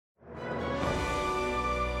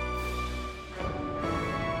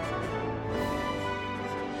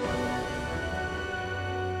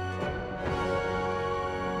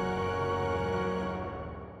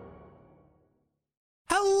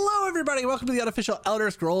everybody, welcome to the unofficial Elder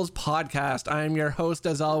Scrolls podcast. I am your host,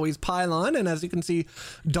 as always, Pylon, and as you can see,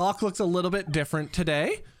 Doc looks a little bit different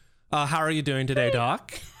today. How are you doing today,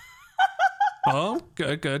 Doc? Oh,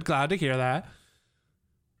 good. Glad to hear that.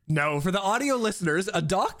 No, for the audio listeners,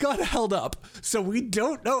 Doc got held up, so we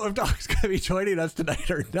don't know if Doc's going to be joining us tonight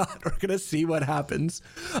or not. We're going to see what happens.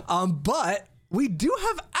 But we do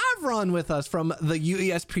have Avron with us from the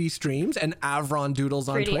UESP streams and Avron Doodles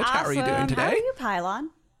on Twitch. Awesome. How are you doing today? How are you, Pylon?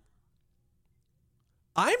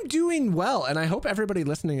 I'm doing well, and I hope everybody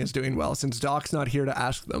listening is doing well, since Doc's not here to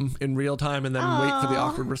ask them in real time and then wait for the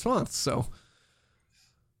awkward response.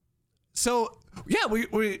 So yeah,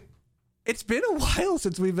 we it's been a while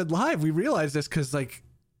since we've been live. We realized this because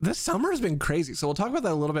this summer's been crazy. So we'll talk about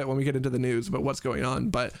that a little bit when we get into the news about what's going on.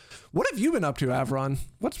 But what have you been up to, Avron?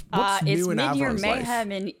 What's new in Avron's life? It's Mid-Year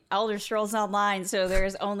Mayhem in Elder Scrolls Online, so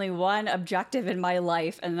there's only one objective in my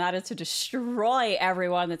life, and that is to destroy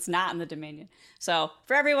everyone that's not in the Dominion. So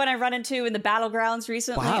for everyone I run into in the battlegrounds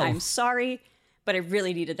recently, Wow. I'm sorry, but I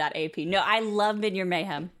really needed that AP. No, I love Mid-Year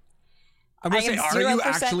Mayhem. I'm gonna say, are you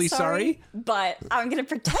actually sorry? But I'm gonna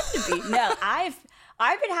pretend to be. No, I've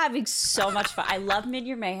been having so much fun. I love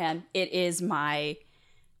Mid-Year Mayhem. It is my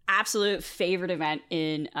absolute favorite event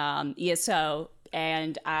in ESO,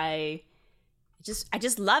 and I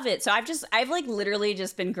just love it. So I've literally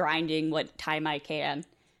just been grinding what time I can.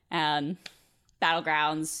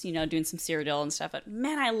 Battlegrounds, doing some Cyrodiil and stuff. But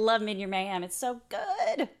man, I love Mid-Year Mayhem. It's so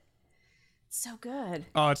good. It's so good.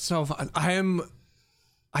 Oh, it's so fun.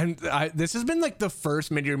 This has been the first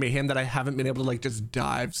Mid-Year Mayhem that I haven't been able to just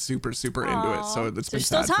dive super into it. So it's been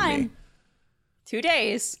sad for me. 2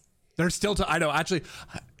 days. There's still time. I know, actually.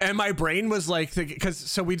 And my brain was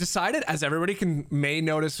so we decided, as everybody may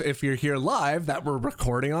notice if you're here live, that we're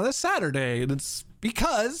recording on a Saturday. And it's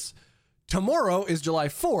because tomorrow is July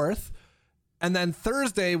 4th. And then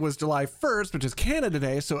Thursday was July 1st, which is Canada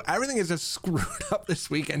Day. So everything is just screwed up this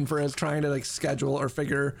weekend for us trying to schedule or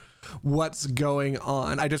figure what's going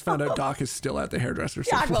on. I just found out Doc is still at the hairdresser.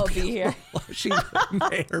 Doc won't be here. She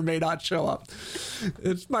may or may not show up.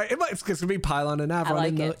 It's going to be Pylon and Avron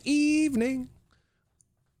in the evening.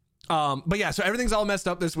 But yeah, so everything's all messed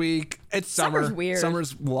up this week. It's summer. Summer's weird.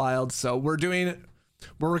 Summer's wild. So we're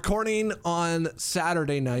recording on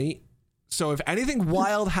Saturday night. So if anything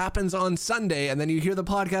wild happens on Sunday and then you hear the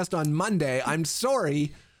podcast on Monday, I'm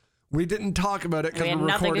sorry we didn't talk about it because we're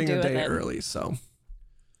recording a day early. So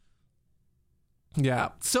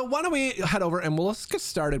yeah. So why don't we head over and let's get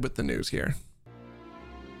started with the news here.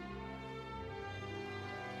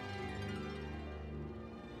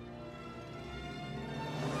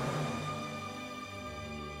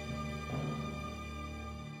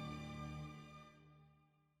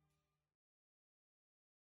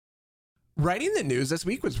 Writing the news this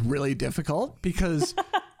week was really difficult because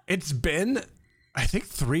it's been, I think,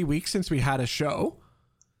 3 weeks since we had a show.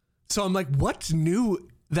 So I'm like, what's new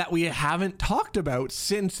that we haven't talked about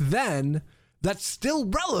since then that's still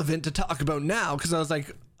relevant to talk about now? Because I was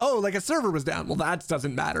like, oh, a server was down. Well, that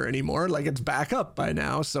doesn't matter anymore. It's back up by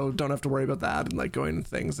now, so don't have to worry about that and going into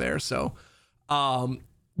things there. So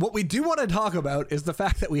what we do want to talk about is the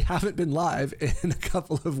fact that we haven't been live in a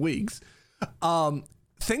couple of weeks.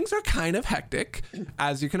 Things are kind of hectic,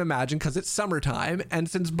 as you can imagine, because it's summertime. And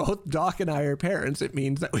since both Doc and I are parents, it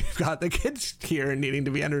means that we've got the kids here and needing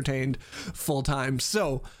to be entertained full time.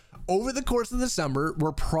 So over the course of the summer,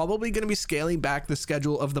 we're probably going to be scaling back the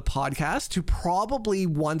schedule of the podcast to probably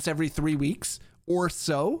once every 3 weeks or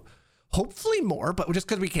so. Hopefully more, but just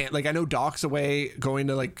because we can't. I know Doc's away going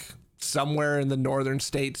to somewhere in the northern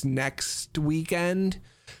states next weekend.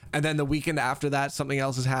 And then the weekend after that, something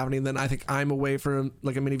else is happening. Then I think I'm away for a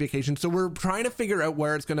mini vacation. So we're trying to figure out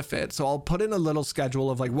where it's going to fit. So I'll put in a little schedule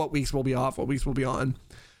of what weeks will be off, what weeks will be on.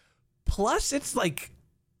 Plus, it's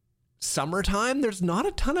summertime. There's not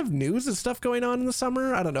a ton of news and stuff going on in the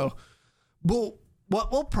summer. I don't know. Well,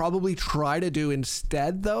 what we'll probably try to do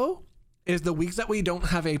instead, though, is the weeks that we don't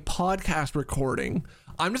have a podcast recording,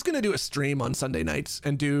 I'm just going to do a stream on Sunday nights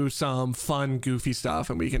and do some fun, goofy stuff.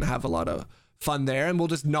 And we can have a lot of fun there, and we'll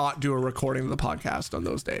just not do a recording of the podcast on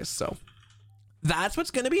those days. So that's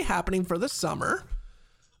what's going to be happening for the summer.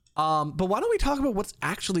 But why don't we talk about what's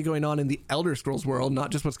actually going on in the Elder Scrolls world,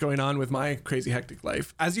 not just what's going on with my crazy hectic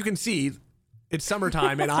life. As you can see, it's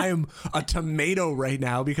summertime and I am a tomato right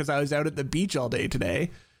now because I was out at the beach all day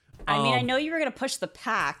today. I mean, I know you were going to push the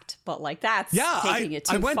pact, but that's taking it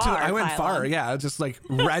too far. I went far. Yeah, just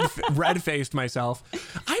red faced myself.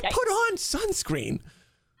 I put on sunscreen.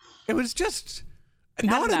 It was just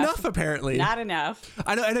not enough apparently. Not enough.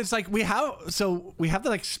 I know, and it's we have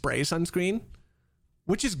the spray sunscreen,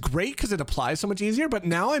 which is great because it applies so much easier. But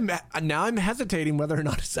now I'm hesitating whether or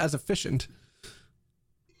not it's as efficient.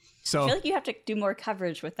 So I feel like you have to do more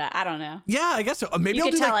coverage with that. I don't know. Yeah, I guess so. Maybe You I'll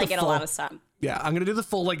can do tell like I the get full, a lot of sun. Yeah, I'm gonna do the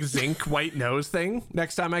full like zinc white nose thing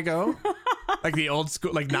next time I go. Like the old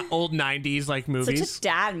school, like not old 90s like movies. Such a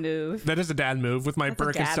dad move. That is a dad move with my That's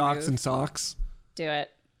a dad Birkenstocks move. and socks. Do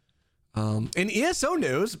it. In ESO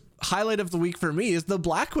news, highlight of the week for me is the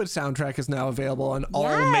Blackwood soundtrack is now available on all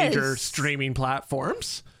Yes. major streaming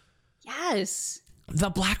platforms. Yes. The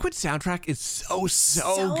Blackwood soundtrack is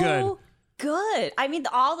so good. Good. I mean,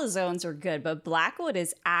 all the zones are good, but Blackwood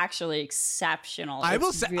is actually exceptional. I will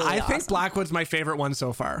It's say, really I think awesome. Blackwood's my favorite one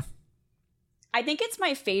so far. I think it's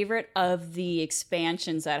my favorite of the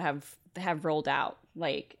expansions that have rolled out.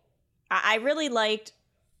 Like, I really liked,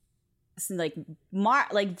 like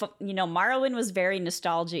Morrowind was very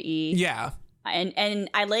nostalgia-y. Yeah. And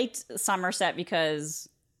I liked Somerset because,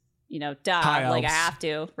 duh, High like I elves. have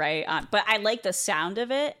to, right? But I like the sound of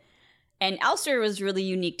it. And Elster was really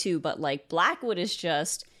unique too, but like Blackwood is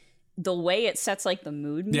just the way it sets like the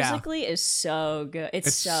mood Yeah. musically is so good.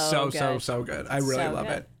 It's so good. so good. I really So love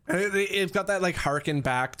good. it. And it's got that like harken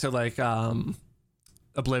back to like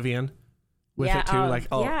Oblivion with Yeah, it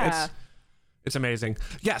too. yeah. It's amazing.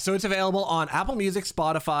 Yeah, so it's available on Apple Music,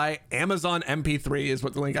 Spotify, Amazon MP3 is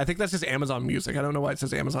what the link. I think that's just Amazon Music. I don't know why it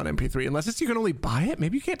says Amazon MP3 unless you can only buy it.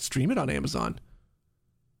 Maybe you can't stream it on Amazon.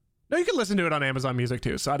 No, you can listen to it on Amazon Music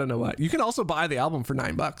too. So I don't know what. You can also buy the album for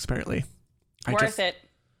 $9 apparently. Worth it.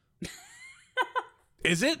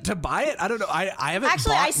 Is it to buy it? I don't know. I haven't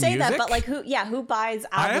Actually, bought I say music. that, but like who buys albums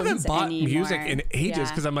I haven't bought anymore? music in ages Yeah.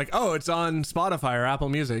 because I'm like, oh, it's on Spotify or Apple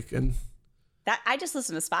Music, and That I just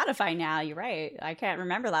listen to Spotify now. You're right. I can't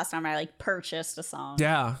remember last time I like purchased a song.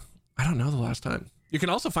 yeah, I don't know the last time. You can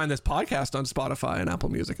also find this podcast on Spotify and Apple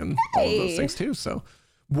Music and all of those Hey. things too. So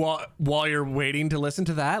while you're waiting to listen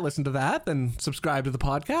to that, then subscribe to the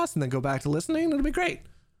podcast and then go back to listening. It'll be great.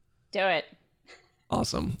 Do it.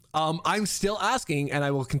 Awesome. I'm still asking, and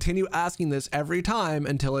I will continue asking this every time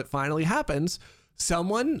until it finally happens.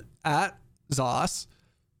 Someone at ZOS,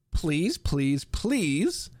 please, please,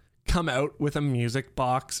 please come out with a music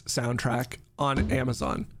box soundtrack on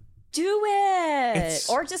Amazon. Do it. It's-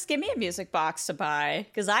 Or just give me a music box to buy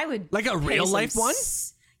because I would Like a pay real some life one?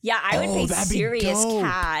 Yeah, I would Oh, pay that'd be serious dope.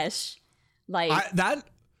 cash. Like I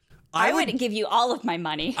I would give you all of my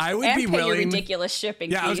money. I would and be pay your willing- ridiculous shipping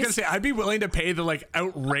Yeah, fees. I was gonna say I'd be willing to pay the like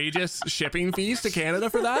outrageous shipping fees to Canada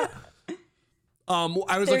for that.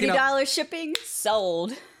 I was looking up $30 shipping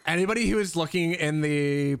sold. anybody who is looking in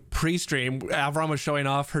the pre-stream. Avron was showing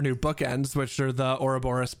off her new bookends, which are the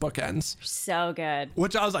Ouroboros bookends. So good.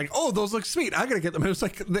 Which I was like, oh, those look sweet. I'm gonna get them. It was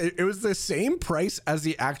like it was the same price as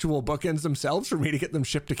the actual bookends themselves for me to get them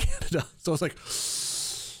shipped to Canada. So I was like,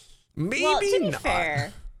 maybe Well, to be not.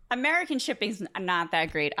 fair, American shipping's not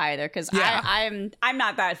that great either because Yeah. I'm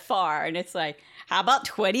not that far, and it's like, how about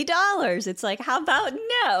 $20? It's like, how about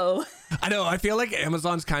no? I know. I feel like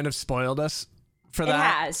Amazon's kind of spoiled us for It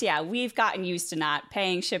that. has, yeah. We've gotten used to not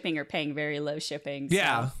paying shipping or paying very low shipping. so-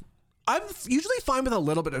 Yeah. I'm usually fine with a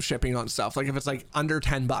little bit of shipping on stuff. Like if it's like under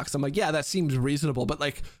 $10, I'm like, yeah, that seems reasonable. But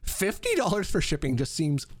like $50 for shipping just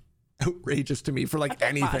seems outrageous to me for like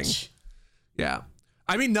anything. Much. Yeah.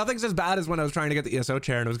 I mean, nothing's as bad as when I was trying to get the ESO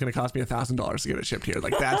chair and it was going to cost me $1,000 to get it shipped here.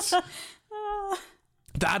 Like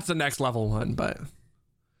that's the next level one. But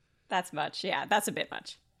That's much. Yeah, that's a bit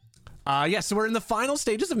much. yeah, so we're in the final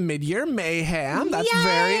stages of Mid-Year Mayhem. That's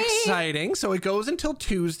very Yay! exciting. So it goes until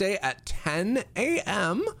Tuesday at 10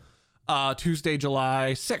 a.m. Tuesday,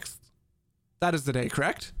 July 6th. That is the day,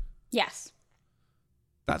 correct? Yes.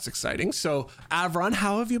 That's exciting. So, Avron,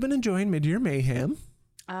 how have you been enjoying Mid-Year Mayhem?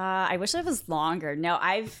 I wish it was longer. No,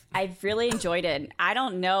 I've really enjoyed it. I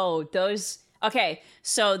don't know those. Okay,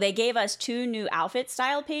 so they gave us 2 new outfit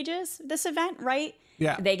style pages this event, right?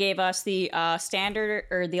 Yeah. They gave us the standard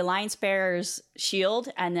or the Alliance Bearers shield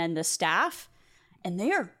and then the staff, and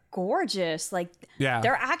they are gorgeous. Like, Yeah.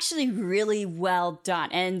 they're actually really well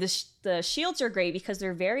done. And the shields are great because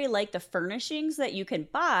they're very like the furnishings that you can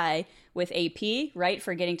buy with AP, right?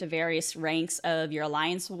 For getting to various ranks of your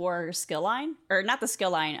Alliance War skill line, or not the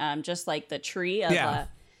skill line, just like the tree of, Yeah.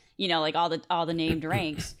 like all the named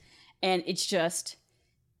ranks. And it's just,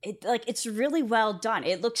 it's really well done.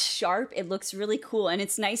 It looks sharp. It looks really cool. And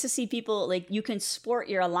it's nice to see people, like, you can sport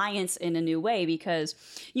your Alliance in a new way because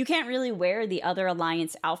you can't really wear the other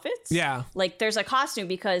Alliance outfits. Yeah. Like, there's a costume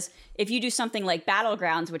because if you do something like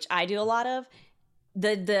Battlegrounds, which I do a lot of,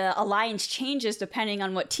 the Alliance changes depending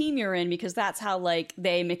on what team you're in because that's how, like,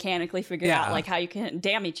 they mechanically figure Yeah. out, like, how you can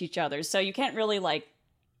damage each other. So you can't really, like,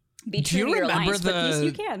 be true to your alliance, but these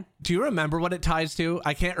you can. Do you remember what it ties to?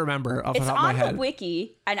 I can't remember off the It's top of my on head. the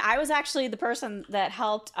wiki, and I was actually the person that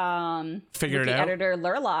helped Figure it wiki out? editor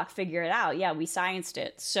Lurlock figure it out. Yeah, we scienced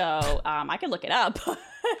it, so I can look it up.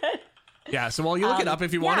 Yeah, so while you look it up,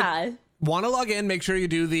 if you want to log in, make sure you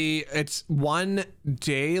do it's one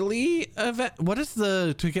daily event. What is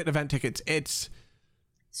to get event tickets?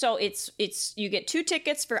 So it's you get 2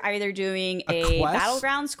 tickets for either doing a quest?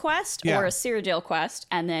 Battlegrounds quest or a Cyrodiil quest,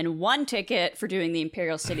 and then 1 ticket for doing the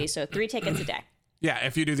Imperial City. So 3 tickets a day. Yeah,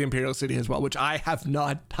 if you do the Imperial City as well, which I have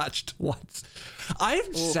not touched once.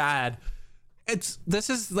 I'm sad. This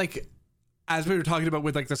is like, as we were talking about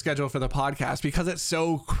with like the schedule for the podcast, because it's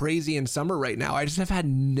so crazy in summer right now, I just have had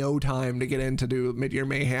no time to get in to do Midyear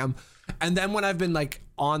Mayhem. And then when I've been like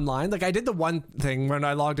online, like I did the one thing when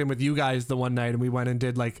I logged in with you guys the one night and we went and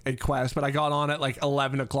did like a quest, but I got on at like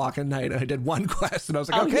 11 o'clock at night and I did 1 quest and I was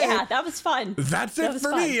like, okay, yeah, that was fun. That's it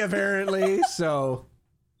for me apparently. So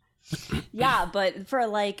yeah, but for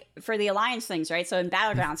the alliance things, right? So in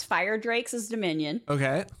Battlegrounds, Fire Drakes is Dominion.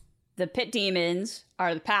 Okay. The Pit Demons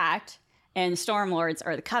are the Pact. And Stormlords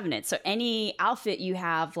are the Covenant. So any outfit you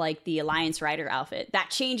have, like the Alliance Rider outfit, that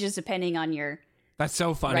changes depending on your... That's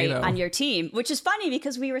so funny, though. On your team, which is funny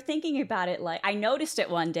because we were thinking about it. Like, I noticed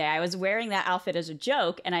it one day. I was wearing that outfit as a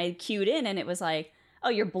joke, and I queued in, and it was like, "Oh,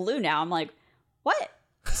 you're blue now." I'm like, "What?"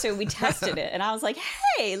 So we tested it, and I was like,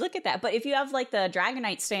 "Hey, look at that!" But if you have like the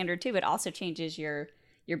Dragonite standard too, it also changes your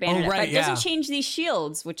banner. But it doesn't change these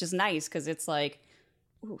shields, which is nice because it's like,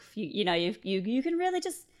 oof, you can really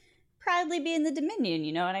just proudly be in the Dominion.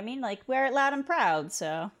 You know what I mean? Like, wear it loud and proud.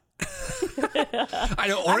 So. I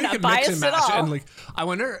know, or you can mix and match and like I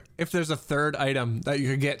wonder if there's a third item that you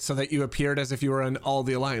could get so that you appeared as if you were in all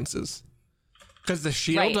the alliances, because the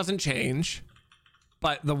shield doesn't change,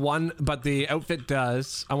 but the outfit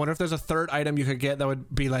does. I wonder if there's a third item you could get that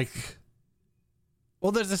would be like,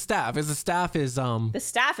 well, there's a staff. The staff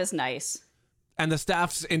is nice, and the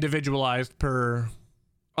staff's individualized per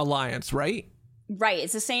alliance, right?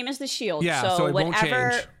 It's the same as the shield. Yeah, so it won't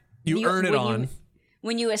change. You earn it on.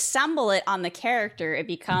 When you assemble it on the character, it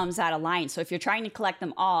becomes that alliance. So if you're trying to collect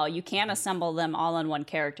them all, you can't assemble them all on one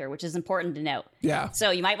character, which is important to note. Yeah. So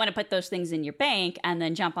you might want to put those things in your bank and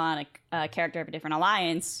then jump on a character of a different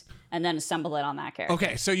alliance and then assemble it on that character.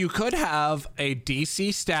 Okay, so you could have a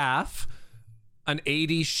DC staff, an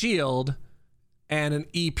AD shield, and an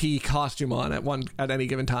EP costume on at any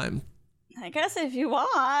given time. I guess if you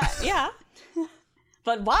want, yeah.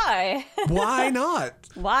 But why? Why not?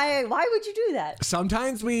 Why would you do that?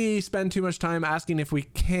 Sometimes we spend too much time asking if we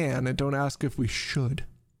can and don't ask if we should.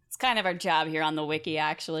 It's kind of our job here on the wiki,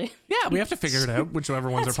 actually. Yeah, we have to figure it out, whichever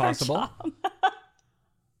ones are possible.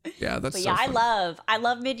 Yeah, that's but so yeah, fun. I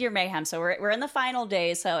love Midyear Mayhem. So we're in the final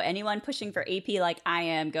days. So anyone pushing for AP like I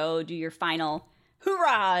am, go do your final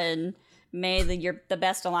hoorah, and may the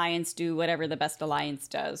best alliance do whatever the best alliance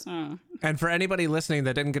does. And for anybody listening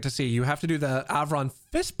that didn't get to see, you have to do the Avron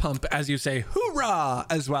fist pump as you say hoorah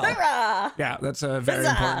as well. Hoorah! Yeah, that's a very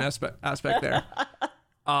important aspect there.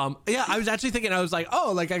 Yeah, I was actually thinking, I was like,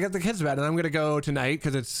 oh, like I got the kids to bed and I'm going to go tonight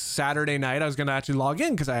because it's Saturday night. I was going to actually log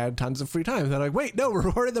in because I had tons of free time. They're like, wait, no, we're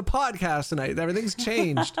recording the podcast tonight. Everything's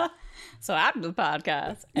changed. So after the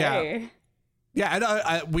podcast. Yeah. Hey.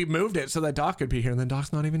 Yeah, we moved it so that Doc could be here, and then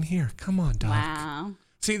Doc's not even here. Come on, Doc. Wow.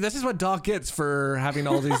 See, this is what Doc gets for having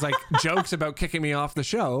all these like jokes about kicking me off the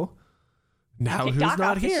show. Now who's Doc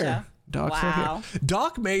not off the here? show. Doc's not here.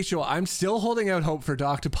 Doc may show. I'm still holding out hope for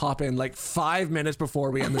Doc to pop in like 5 minutes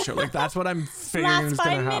before we end the show. Like that's what I'm figuring is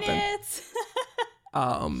going to happen.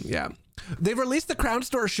 Yeah. They've released the Crown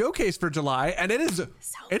Store Showcase for July, and it's a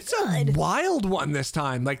wild one this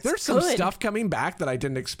time. Like there's some stuff coming back that I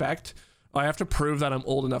didn't expect. I have to prove that I'm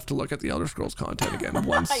old enough to look at the Elder Scrolls content again.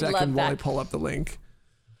 1 second while I pull up the link.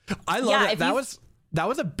 I love it. That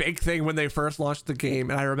was a big thing when they first launched the game,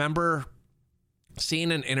 and I remember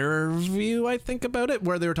seeing an interview, I think, about it,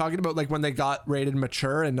 where they were talking about like when they got rated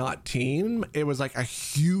mature and not teen. It was like a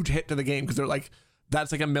huge hit to the game because they're like,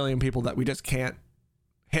 that's like 1 million people that we just can't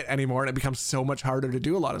hit anymore, and it becomes so much harder to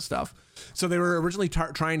do a lot of stuff. So they were originally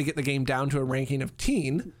trying to get the game down to a ranking of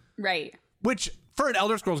teen, right? Which for an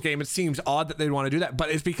Elder Scrolls game, it seems odd that they'd want to do that, but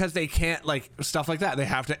it's because they can't, like, stuff like that. They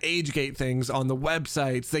have to age gate things on the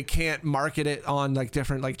websites. They can't market it on like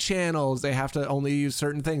different like channels. They have to only use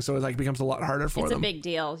certain things, so it like becomes a lot harder for them. It's a big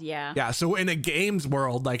deal, yeah. Yeah, so in a games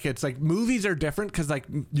world, like it's like movies are different because like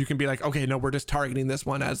you can be like, okay, no, we're just targeting this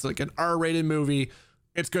one as like an R-rated movie.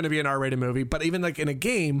 It's going to be an R-rated movie. But even like in a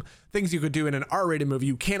game, things you could do in an R-rated movie,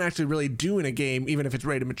 you can't actually really do in a game, even if it's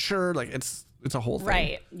rated mature. Like it's a whole thing.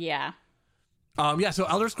 Right, yeah. Yeah, so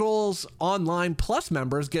Elder Scrolls Online Plus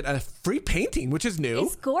members get a free painting, which is new.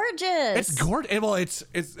 It's gorgeous. It's gorgeous. Well,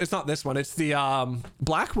 it's not this one. It's the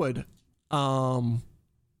Blackwood.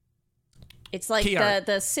 It's like key art.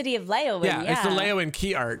 the city of Leowen. Yeah, it's the Leowen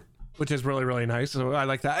key art, which is really, really nice. So I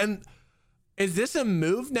like that. And is this a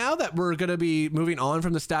move now that we're going to be moving on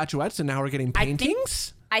from the statuettes and now we're getting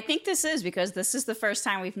paintings? I think this is because this is the first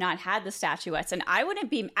time we've not had the statuettes. And I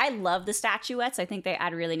love the statuettes. I think they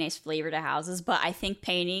add really nice flavor to houses. But I think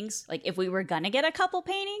paintings, like if we were going to get a couple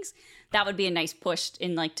paintings, that would be a nice push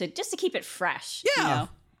in like to keep it fresh. Yeah. You know?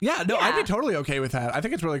 Yeah, no, I'd be totally okay with that. I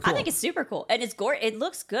think it's really cool. I think it's super cool. And it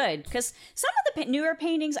looks good because some of the newer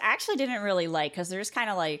paintings I actually didn't really like because they're just kind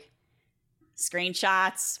of like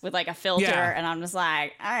screenshots with like a filter and I'm just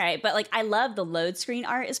like, all right, but like I love the load screen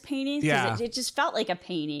art as paintings because it just felt like a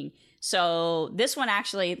painting. So this one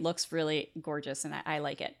actually looks really gorgeous and I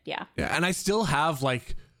like it. Yeah And I still have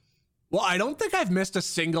like, well, I don't think I've missed a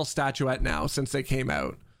single statuette now since they came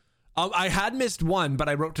out. I had missed one, but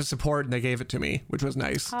I wrote to support and they gave it to me, which was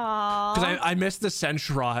nice because I missed the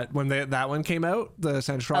Senshrot when that one came out, the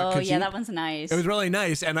Senshrot. Oh yeah, that one's nice. It was really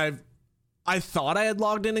nice, and I thought I had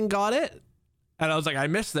logged in and got it. And I was like, I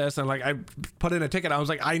missed this. And like, I put in a ticket. I was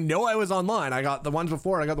like, I know I was online. I got the ones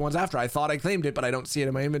before. I got the ones after. I thought I claimed it, but I don't see it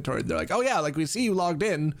in my inventory. They're like, oh yeah, like we see you logged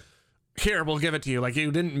in. Here, we'll give it to you. Like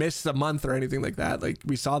you didn't miss a month or anything like that. Like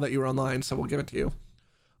we saw that you were online, so we'll give it to you.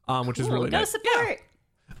 Which is really nice. Support. Yeah.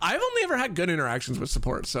 I've only ever had good interactions with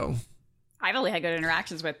support, so. I've only had good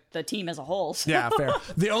interactions with the team as a whole. So. Yeah, fair.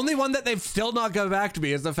 The only one that they've still not come back to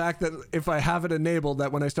me is the fact that if I have it enabled,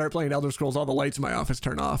 that when I start playing Elder Scrolls, all the lights in my office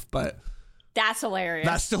turn off. But that's hilarious.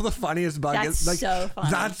 That's still the funniest bug. That's like, so funny.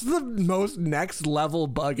 That's the most next level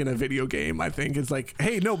bug in a video game, I think. It's like,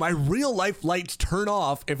 hey, no, my real life lights turn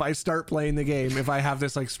off if I start playing the game, if I have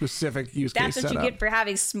this like specific use case set up. That's what you get for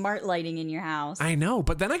having smart lighting in your house. I know,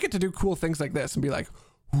 but then I get to do cool things like this and be like,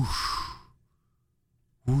 whoosh,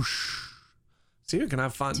 whoosh. See, we can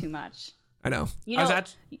have fun. Too much. I know. You know go ahead.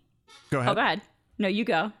 Oh, go ahead. No, you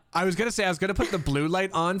go. I was going to put the blue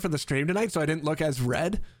light on for the stream tonight so I didn't look as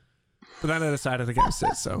red. But then I decided against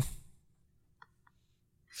it, so.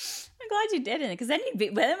 I'm glad you didn't, because then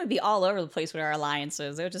it would be all over the place with our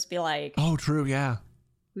alliances. It would just be like, oh, true, yeah.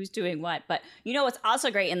 Who's doing what? But you know what's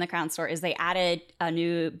also great in the Crown Store is they added a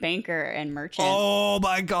new banker and merchant. Oh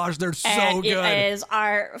my gosh, they're so and good. It is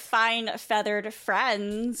our fine feathered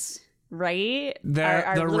friends, right? They're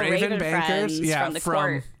our the Raven bankers, from the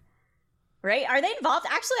court. Right? Are they involved?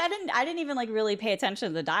 Actually, I didn't even like really pay attention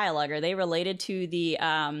to the dialogue. Are they related to the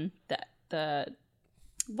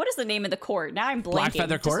what is the name of the court? Now I'm blanking.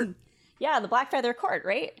 Blackfeather Court? Yeah, the Blackfeather Court,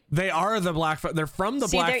 right? They are the They're from the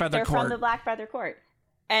Blackfeather Court. They're from the Blackfeather Court.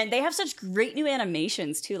 And they have such great new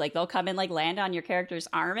animations too. Like they'll come and like land on your character's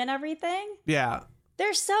arm and everything. Yeah.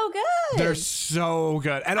 They're so good. They're so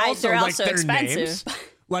good. And also they're like also their expensive. names.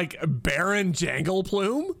 Like Baron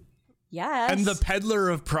Jangleplume. Yes. And the Peddler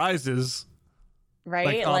of Prizes.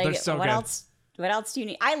 Right? They're so what good. What else do you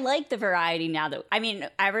need? I like the variety now that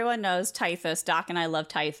everyone knows Tythus. Doc and I love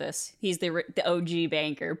Tythus. He's the OG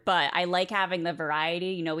banker, but I like having the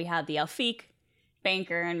variety. You know, we have the Elfique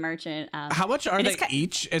banker and merchant. How much are they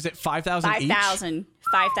each? Is it 5,000 each?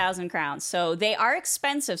 5,000 crowns. So they are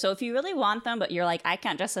expensive. So if you really want them, but you're like, I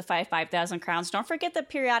can't justify 5,000 crowns, don't forget that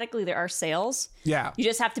periodically there are sales. Yeah. You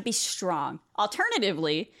just have to be strong.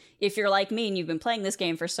 Alternatively, if you're like me and you've been playing this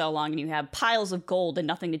game for so long and you have piles of gold and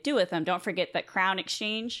nothing to do with them, don't forget that crown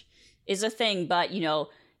exchange is a thing, but, you know,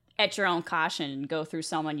 at your own caution and go through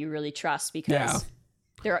someone you really trust because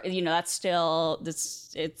there, you know,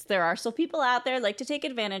 there are still people out there like to take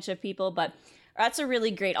advantage of people, but that's a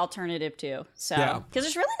really great alternative too. So, because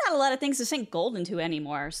there's really not a lot of things to sink gold into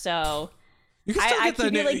anymore. So you can still get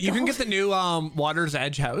the new, you can get the new Water's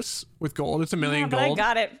Edge house with gold. It's $1 million but gold.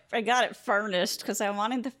 I got it furnished because I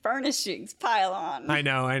wanted the furnishings pile on. I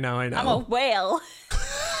know. I'm a whale.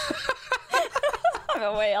 I'm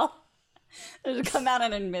a whale. Just come out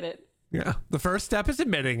and admit it. Yeah. The first step is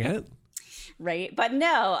admitting it. Right. But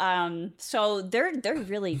no, so they're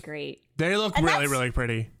really great. They look really, really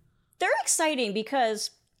pretty. They're exciting because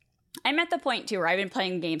I'm at the point too where I've been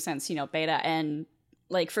playing the game since, you know, beta, and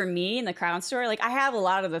like for me in the Crown Store, like I have a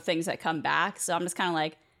lot of the things that come back, so I'm just kind of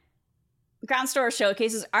like, Crown Store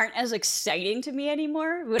showcases aren't as exciting to me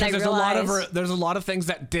anymore. When I realize there's a lot of things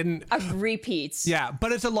that didn't repeats. Yeah,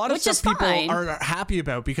 but it's a lot of stuff people are happy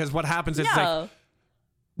about because what happens is like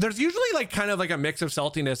there's usually like kind of like a mix of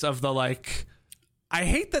saltiness of the like, I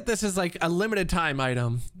hate that this is like a limited time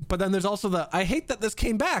item, but then there's also the I hate that this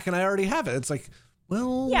came back and I already have it. It's like,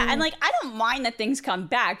 well, Yeah, and like I don't mind that things come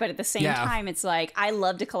back, but at the same Yeah. time, it's like I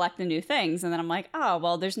love to collect the new things, and then I'm like, oh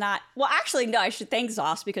well, there's not. Well, actually, no, I should thank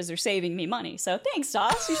ZOS because they're saving me money. So thanks,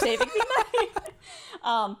 ZOS, you're saving me money.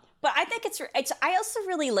 But I think it's. I also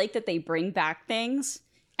really like that they bring back things,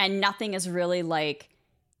 and nothing is really like.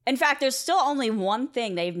 In fact, there's still only one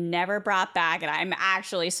thing they've never brought back, and I'm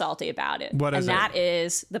actually salty about it. What is and it? that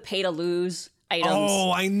is the pay to lose items.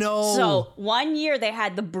 Oh, I know. So 1 year they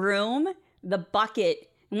had the broom, the bucket,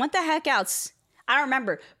 and what the heck else? I don't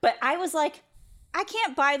remember. But I was like, I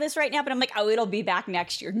can't buy this right now. But I'm like, oh, it'll be back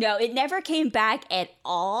next year. No, it never came back at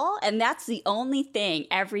all. And that's the only thing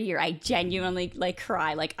every year I genuinely like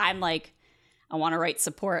cry. Like I'm like, I want to write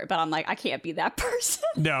support, but I'm like, I can't be that person.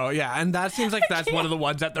 No, yeah, and that seems like that's one of the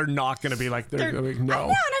ones that they're not going to be like. They're going to be, no. I know,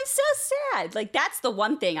 and I'm so sad. Like that's the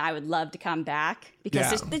one thing I would love to come back because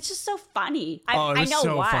Yeah. it's just so funny. Oh, it I was know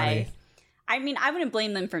so why. funny. I mean, I wouldn't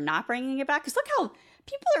blame them for not bringing it back because look how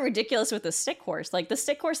people are ridiculous with the stick horse. Like the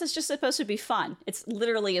stick horse is just supposed to be fun. It's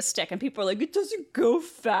literally a stick, and people are like, it doesn't go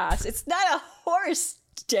fast. It's not a horse.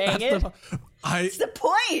 Dang it! It's the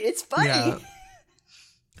point. It's funny. Yeah.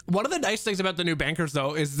 One of the nice things about the new bankers,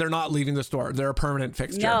 though, is they're not leaving the store. They're a permanent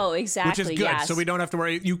fixture. No, exactly. Which is good. Yes. So we don't have to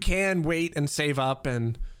worry. You can wait and save up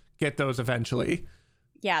and get those eventually.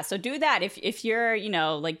 Yeah. So do that if you're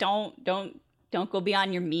like don't go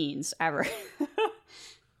beyond your means ever.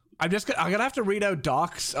 I'm gonna have to read out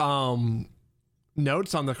Doc's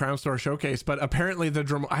notes on the Crown Store showcase, but apparently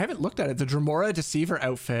I haven't looked at it. The Dremora Deceiver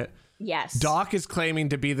outfit. Yes. Doc is claiming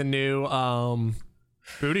to be the new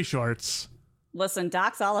booty shorts. Listen,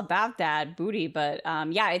 Doc's all about that booty, but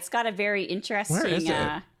yeah, it's got a very interesting Where is it?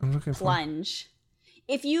 I'm looking for. plunge.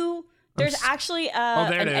 If you there's actually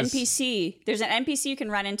there an it is. NPC. There's an NPC you can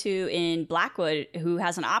run into in Blackwood who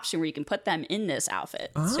has an option where you can put them in this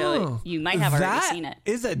outfit. So you might have already seen it.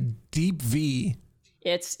 Is a deep V.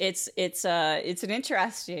 It's an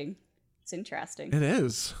interesting. It's interesting. It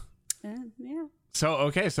is. Yeah. So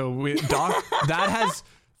okay, so Doc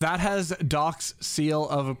that has Doc's seal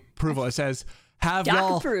of approval. It says, "Have Doc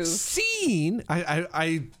y'all approved. seen?"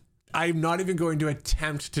 I'm not even going to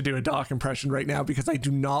attempt to do a Doc impression right now because I do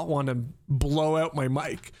not want to blow out my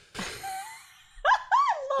mic.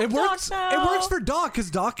 It works. Doc, It though. works for Doc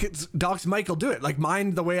because Doc's mic will do it. Like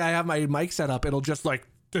mine, the way I have my mic set up, it'll just like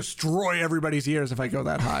destroy everybody's ears if I go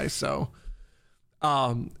that high. So.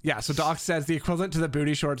 Yeah, so Doc says the equivalent to the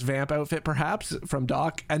booty shorts vamp outfit, perhaps, from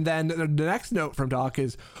Doc. And then the next note from Doc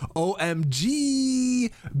is,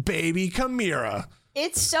 OMG, baby Chimera.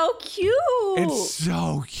 It's so cute. It's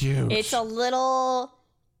so cute. It's a little,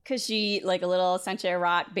 cause she like a little Sencha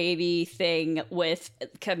Rot baby thing with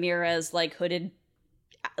Chimera's like hooded,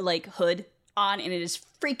 like hood on, and it is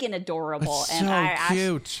freaking adorable. It's and so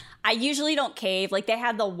cute. I usually don't cave. Like they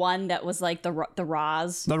had the one that was like the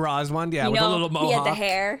Roz, The Roz one, yeah, you with know, the little mohawk. he had the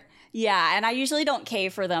hair. Yeah, and I usually don't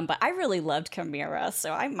cave for them, but I really loved Chimera,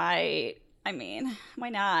 so I might. I mean, why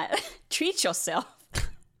not? Treat yourself.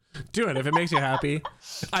 Do it if it makes you happy.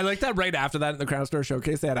 I like that right after that in the Crown Store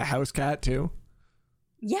showcase, they had a house cat too.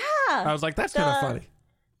 Yeah, I was like, that's kind of funny.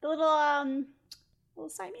 the little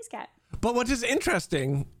Siamese cat. But what is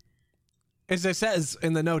interesting, as it says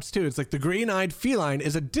in the notes too, it's like the green-eyed feline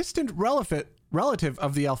is a distant relative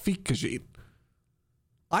of the Elfique Khajiit.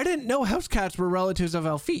 I didn't know house cats were relatives of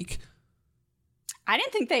Elfique. I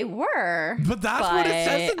didn't think they were. But that's what it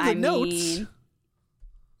says in the notes.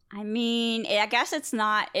 I guess it's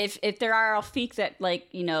not if there are Elfique that like,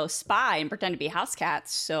 spy and pretend to be house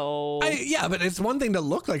cats. So Yeah, but it's one thing to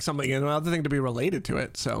look like something and another thing to be related to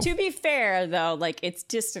it. So to be fair though, like it's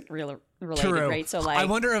distant related, true. right? So like I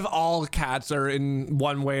wonder if all cats are in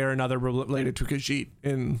one way or another related to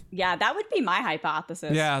Khajiit. yeah, that would be my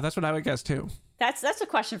hypothesis. Yeah, that's what I would guess too. That's a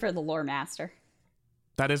question for the lore master.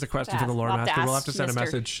 That is a question for the lore I'll have to master. We'll have ask to send a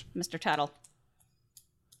message. Mr. Tuttle.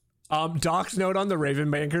 Doc's note on the Raven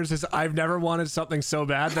Bankers is, I've never wanted something so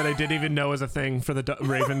bad that I didn't even know was a thing for the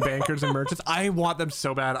Raven Bankers and merchants. I want them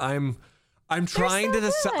so bad. I'm trying to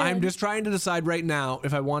decide. I'm just trying to decide right now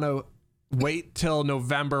if I want to wait till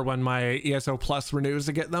November when my ESO Plus renews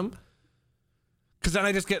to get them. Because then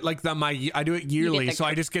I just get like I do it yearly, so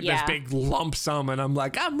I just get this big lump sum, and I'm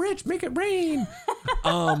like, I'm rich, make it rain.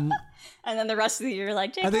 And then the rest of the year, you're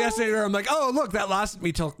like, I think I'm like, oh look, that lasted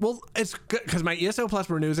me till it's good because my ESO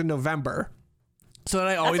Plus renews in November. So then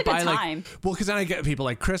I always buy like, because then I get people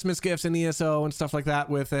like Christmas gifts in ESO and stuff like that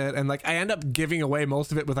with it, and like I end up giving away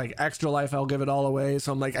most of it with like Extra Life. I'll give it all away.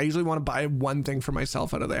 So I'm like, I usually want to buy one thing for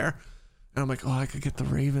myself out of there, and I'm like, oh, I could get the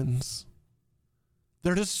Ravens.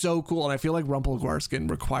 They're just so cool, and I feel like Rumpelgwarskin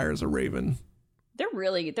requires a Raven.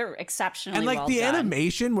 they're exceptionally And like well the done.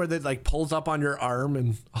 animation where it like pulls up on your arm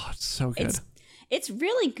and it's so good. It's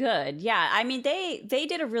really good. Yeah. I mean, they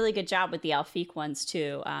did a really good job with the Alfiq ones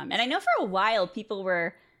too. And I know for a while people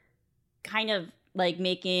were kind of like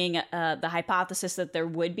making the hypothesis that there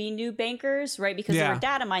would be new bankers, right? Because there were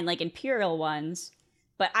data mined like Imperial ones.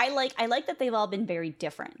 But I like that they've all been very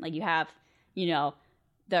different. Like you have, the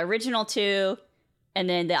original two, and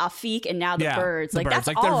then the Alfiq, and now the birds. Like that's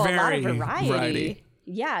like, all they're a lot of very variety.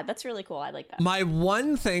 Yeah, that's really cool. I like that. My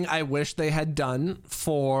one thing I wish they had done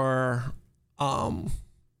for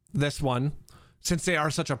this one, since they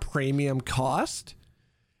are such a premium cost,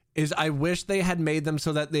 is I wish they had made them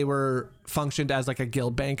so that they were functioned as like a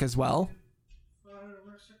guild bank as well.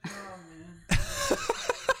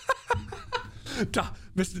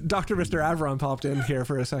 Dr. Mr. Avron popped in here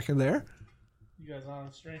for a second there. You guys on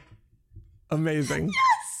the stream? Amazing.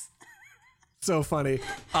 Yes. So funny.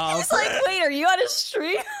 He's like, wait, are you on a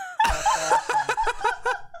stream?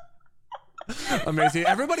 Amazing.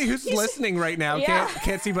 Everybody who's listening right now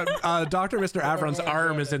can't see, but Dr. Mr. Avron's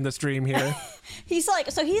arm is in the stream here. He's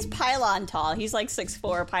pylon tall. He's like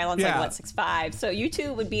 6'4". Pylon's like 6'5". So you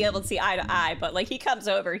two would be able to see eye to eye, but like he comes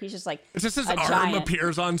over, he's just like it's just his arm giant.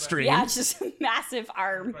 appears on stream. Yeah, it's just a massive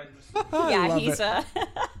arm. He's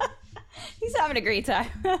he's having a great time.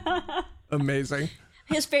 Amazing.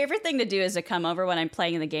 His favorite thing to do is to come over when I'm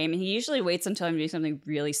playing in the game, and he usually waits until I'm doing something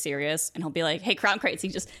really serious, and he'll be like, "Hey, crown crates!" He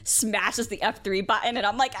just smashes the F3 button, and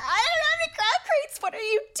I'm like, "I don't have any crown crates. What are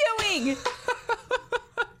you doing?"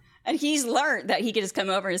 And he's learned that he can just come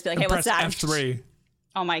over and just be like, "Hey, what's that?" F3.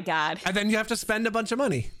 Oh my god! And then you have to spend a bunch of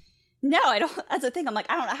money. No, I don't. That's the thing. I'm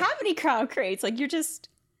like, I don't have any crown crates. Like, you're just,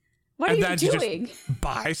 what are you doing? Just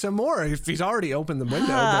buy some more. If he's already opened the window,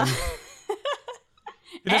 then.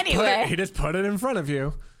 He just put it in front of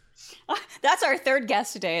you. That's our third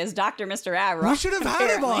guest today is Dr. Mr. Avron. We should have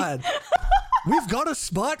had him on. We've got a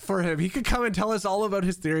spot for him. He could come and tell us all about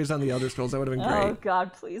his theories on the Elder Scrolls. That would have been great. Oh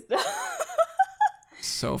God, please no.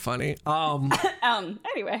 So funny.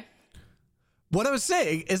 Anyway. What I was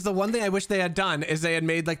saying is the one thing I wish they had done is they had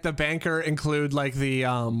made like the banker include like the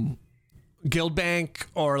guild bank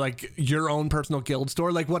or like your own personal guild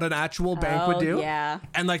store, like what an actual bank would do. Yeah.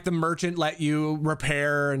 And like the merchant let you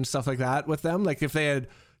repair and stuff like that with them. Like if they had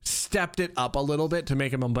stepped it up a little bit to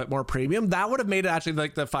make them a bit more premium, that would have made it actually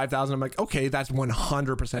like the 5,000. I'm like, okay, that's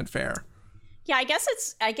 100% fair. Yeah, I guess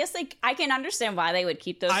I can understand why they would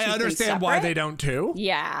keep those. I understand why they don't too.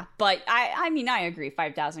 Yeah, but I mean, I agree.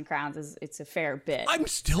 5,000 crowns it's a fair bit. I'm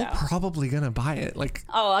still probably gonna buy it. Like,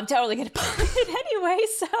 oh, I'm totally gonna buy it anyway.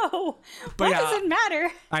 So what does it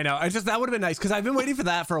matter? I know. It's just that would have been nice because I've been waiting for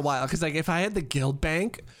that for a while. Because like if I had the guild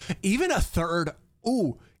bank, even a third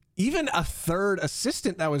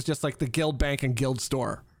assistant that was just like the guild bank and guild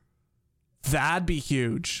store, that'd be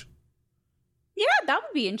huge. Yeah, that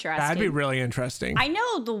would be interesting. That'd be really interesting. I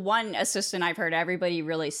know the one assistant I've heard everybody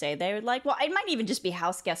really say they would like, well, it might even just be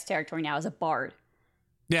house guest territory now as a bard.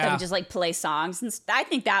 Yeah. That would just like play songs. And I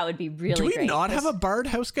think that would be really great. Do we not have a bard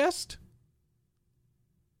house guest?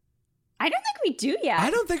 I don't think we do yet. I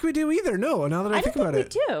don't think we do either. No, now that I think about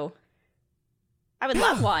it. We do. I would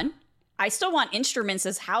love one. I still want instruments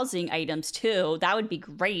as housing items too. That would be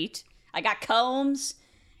great. I got combs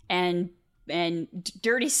and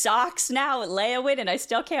dirty socks now at Leowin, and I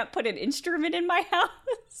still can't put an instrument in my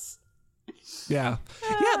house. Yeah.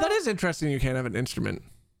 Yeah, that is interesting. You can't have an instrument.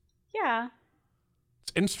 Yeah.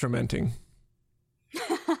 It's instrumenting.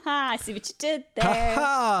 I see what you did there.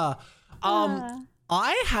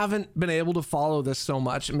 I haven't been able to follow this so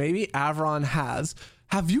much. Maybe Avron has.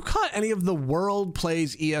 Have you caught any of the World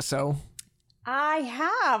Plays ESO? I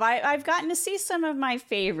have. I've gotten to see some of my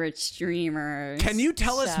favorite streamers. Can you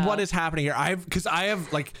tell us what is happening here? Because I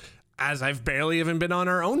have like, as I've barely even been on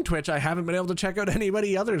our own Twitch, I haven't been able to check out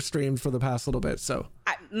anybody other streams for the past little bit. So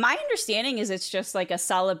my understanding is it's just like a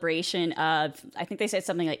celebration of, I think they said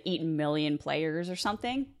something like 8 million players or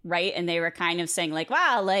something, right? And they were kind of saying like,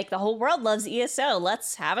 wow, like the whole world loves ESO.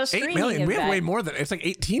 Let's have a streaming 8 million. event. We have way more than it's like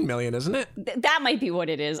 18 million, isn't it? That might be what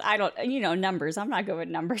it is. I don't, numbers. I'm not good with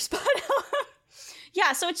numbers, but.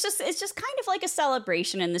 Yeah, so it's just kind of like a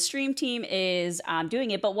celebration, and the stream team is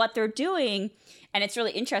doing it. But what they're doing, and it's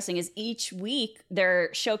really interesting, is each week they're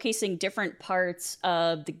showcasing different parts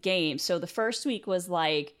of the game. So the first week was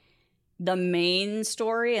like the main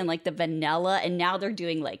story and like the vanilla, and now they're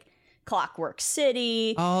doing like Clockwork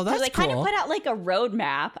City. Oh, that's cool. They kind of put out like a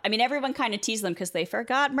roadmap. I mean, everyone kind of teased them because they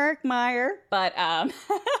forgot Murkmire, but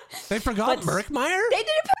they forgot Murkmire? They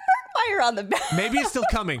didn't put Murkmire on the map. Maybe it's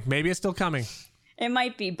still coming. It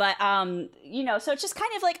might be, but so it's just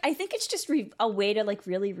kind of like, I think it's just a way to like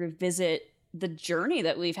really revisit the journey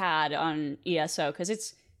that we've had on ESO, because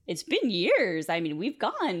it's been years. I mean, we've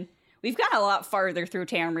gone a lot farther through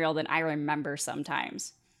Tamriel than I remember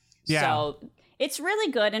sometimes. Yeah. So it's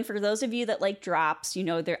really good. And for those of you that like drops, you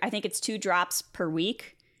know, I think it's 2 drops per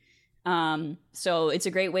week. So it's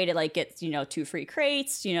a great way to like get, 2 free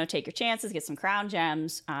crates, take your chances, get some crown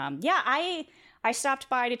gems. I stopped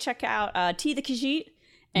by to check out T the Khajiit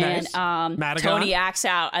and Madagon. Tony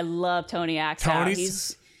Axout. I love Tony Axout.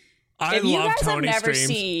 If you guys have never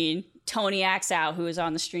seen Tony Axout, who is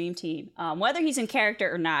on the stream team, whether he's in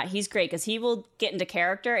character or not, he's great because he will get into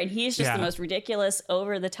character and he's just the most ridiculous,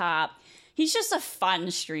 over the top. He's just a fun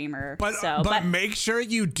streamer. But make sure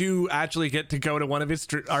you do actually get to go to one of his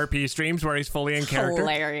RP streams where he's fully in character.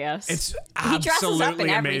 Hilarious. It's he dresses up in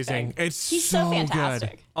amazing. He's so fantastic.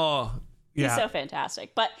 Good. Oh, yeah. He's so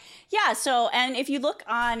fantastic. But yeah, and if you look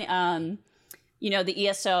on the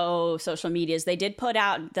ESO social medias, they did put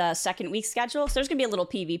out the second week schedule. So there's going to be a little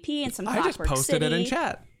PvP and some Clockwork City. I just posted it in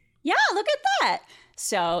chat. Yeah, look at that.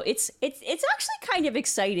 So it's actually kind of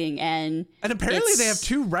exciting. And apparently they have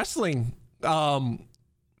 2 wrestling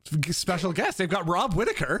special guests. They've got Rob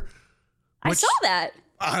Whittaker. I saw that.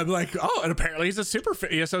 I'm like, oh, and apparently he's a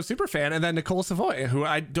ESO super fan. And then Nicole Savoy, who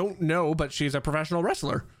I don't know, but she's a professional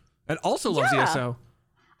wrestler and also loves ESO.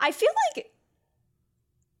 I feel like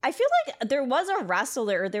there was a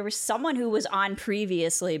wrestler, or there was someone who was on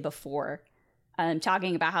previously before,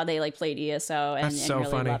 talking about how they like played ESO and really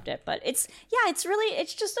funny. loved it. But it's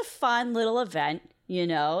just a fun little event,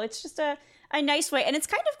 It's just a nice way, and it's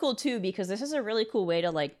kind of cool too because this is a really cool way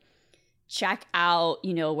to like check out,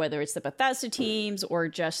 whether it's the Bethesda teams or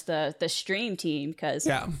just the stream team, because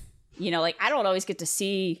like I don't always get to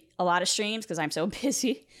see a lot of streams because I'm so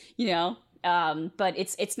busy, but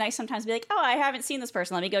it's nice sometimes to be like, oh, I haven't seen this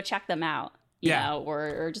person, let me go check them out, you know,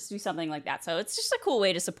 or just do something like that. So it's just a cool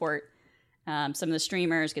way to support some of the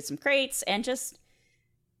streamers, get some crates, and just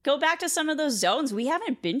go back to some of those zones we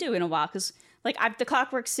haven't been to in a while. Because like the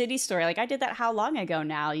Clockwork City story, like I did that how long ago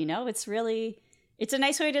now? It's a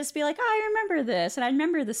nice way to just be like, oh, I remember this, and I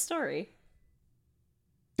remember the story.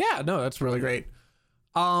 Yeah, no, that's really great.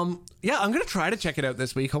 I'm gonna try to check it out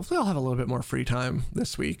this week. Hopefully I'll have a little bit more free time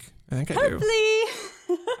this week. I think I do.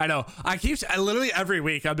 Hopefully. I know. I literally every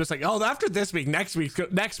week I'm just like, oh, after this week, next week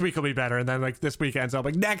will be better. And then like this weekend, so I'm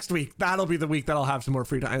like, next week, that'll be the week that I'll have some more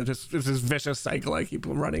free time. It's this vicious cycle I keep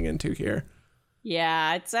running into here.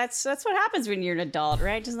 Yeah, that's what happens when you're an adult,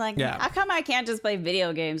 right? Just like, how come I can't just play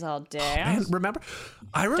video games all day? Man,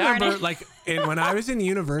 I remember like when I was in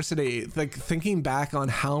university, like thinking back on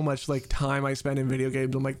how much like time I spent in video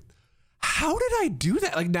games. I'm like, how did I do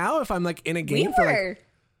that? Like now, if I'm like in a game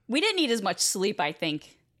we didn't need as much sleep, I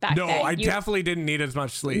think. Back then. I definitely didn't need as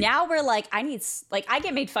much sleep. Now we're like, I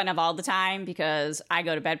get made fun of all the time because I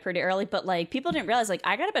go to bed pretty early, but like people didn't realize like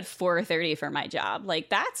I got to bed 4:30 for my job.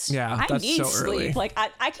 Like I need so sleep. Early. Like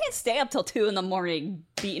I can't stay up till 2 a.m.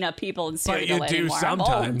 beating up people and serial But you do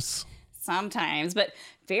anymore. sometimes, but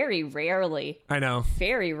very rarely. I know.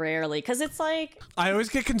 Very rarely, because it's like I always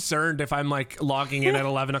get concerned if I'm like logging in at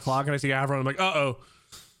 11 o'clock and I see Avron. I'm like, uh-oh.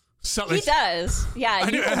 Something. He does. Yeah,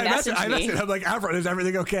 you can message me. I'm like, Avron, is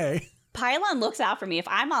everything okay? Pylon looks out for me. If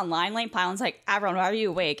I'm online late, Pylon's like, Avron, why are you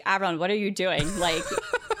awake? Avron, what are you doing? Like,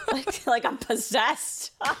 like I'm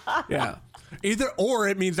possessed. Yeah. Either or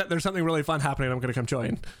it means that there's something really fun happening and I'm going to come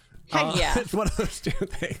join. Yeah. It's one of those 2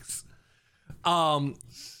 things.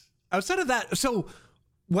 Outside of that, so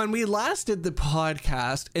when we last did the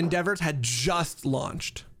podcast, Endeavors had just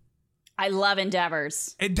launched. I love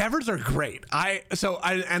Endeavors. Endeavors are great. I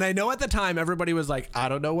know at the time everybody was like, I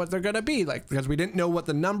don't know what they're gonna be, like, because we didn't know what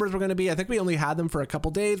the numbers were gonna be. I think we only had them for a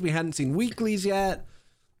couple days. We hadn't seen weeklies yet.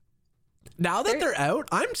 Now that they're out,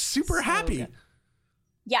 I'm super happy. Good.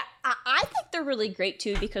 Yeah, I think they're really great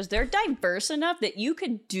too because they're diverse enough that you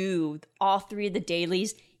could do all 3 of the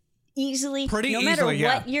dailies easily.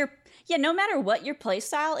 No matter what your play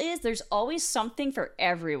style is, there's always something for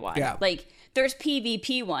everyone. Yeah. Like there's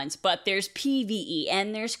PvP ones, but there's PvE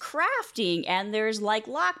and there's crafting and there's like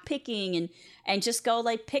lock picking and just go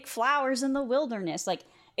like pick flowers in the wilderness. Like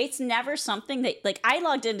it's never something that like I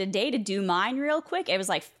logged in today to do mine real quick. It was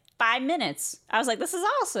like 5 minutes. I was like, this is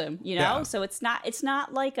awesome, Yeah. So it's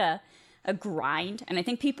not like a grind, and I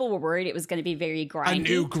think people were worried it was going to be very grindy. A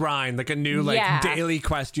new grind, like a new daily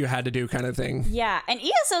quest you had to do kind of thing. Yeah, and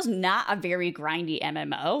ESO's not a very grindy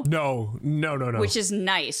MMO. No. Which is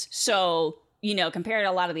nice. So, compared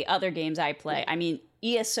to a lot of the other games I play, I mean,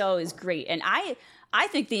 ESO is great, and I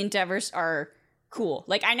think the Endeavors are cool.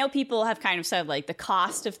 Like, I know people have kind of said, like, the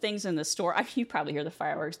cost of things in the store. I mean, you probably hear the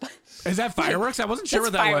fireworks, but Is that fireworks? I wasn't sure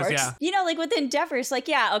what that was. Yeah. You know, like with Endeavors, like,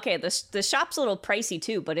 yeah, okay, the shop's a little pricey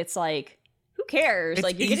too, but it's like, who cares? It's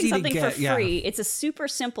like, you're getting easy to something get, for yeah. free. It's a super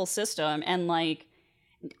simple system. And like,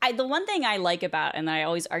 the one thing I like about, and I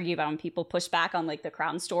always argue about when people push back on like the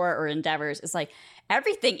Crown Store or Endeavors, is like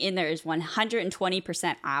everything in there is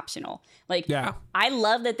 120% optional. Like, Yeah. I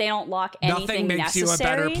love that they don't lock anything Nothing makes necessary. you a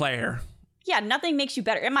better player. Yeah, nothing makes you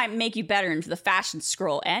better. It might make you better into the fashion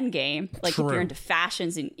scroll end game. Like True. if you're into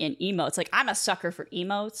fashions and emotes. Like I'm a sucker for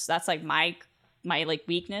emotes. That's like my like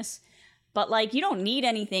weakness. But like you don't need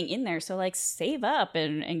anything in there. So like save up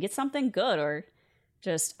and get something good, or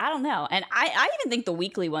just I don't know. And I even think the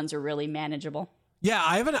weekly ones are really manageable. Yeah,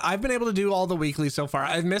 I've been able to do all the weeklies so far.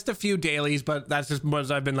 I've missed a few dailies, but that's just because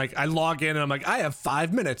I've been like, I log in and I'm like, I have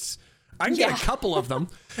 5 minutes. I can get a couple of them.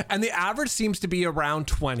 And the average seems to be around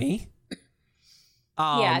 20.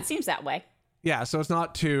 Yeah, it seems that way. Yeah, so it's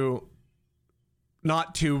not too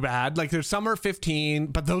bad. Like there's some are 15,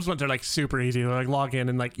 but those ones are like super easy. Like log in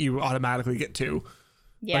and like you automatically get 2.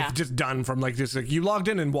 Yeah. Like just done from like just like you logged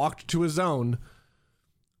in and walked to a zone.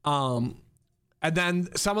 And then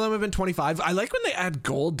some of them have been 25. I like when they add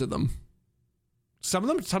gold to them. Some of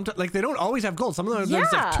them sometimes like they don't always have gold. Some of them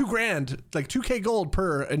there's like $2,000, like 2K gold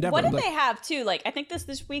per endeavor. What did like, they have too? Like I think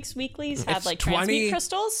this week's weeklies had It's like 20 transmute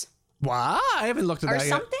crystals wow, I haven't looked at or that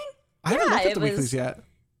something. yet. I haven't looked at the it was- weeklies yet.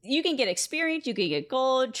 You can get experience, you can get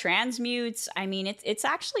gold, transmutes. I mean, it's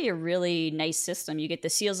actually a really nice system. You get the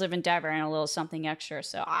Seals of Endeavor and a little something extra.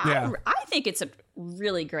 So I think it's a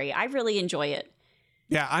really great. I really enjoy it.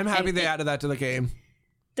 Yeah, I'm happy And they added that to the game.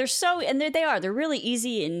 They're really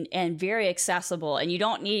easy and very accessible. And you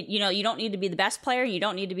don't need to be the best player. You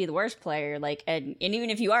don't need to be the worst player. Like, and even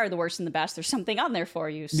if you are the worst and the best, there's something on there for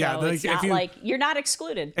you. So Yeah, like, it's not like you're not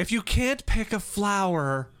excluded. If you can't pick a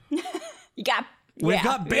flower, You got, we've yeah,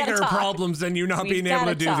 got we gotta bigger talk. problems than you not We've being able to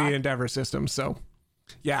gotta do talk. the Endeavor system. So,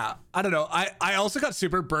 yeah, I don't know. I also got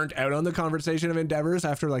super burnt out on the conversation of Endeavors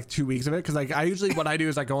after like 2 weeks of it. Cause like I usually, what I do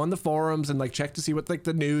is I go on the forums and like check to see what like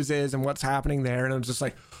the news is and what's happening there. And I'm just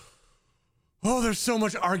like, oh, there's so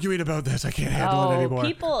much arguing about this. I can't handle it anymore.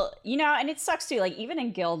 People, and it sucks too. Like even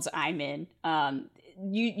in guilds I'm in,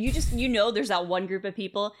 you just there's that one group of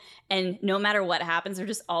people, and no matter what happens, they're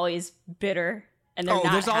just always bitter and they're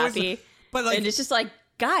not there's always- happy. but like, and it's just like,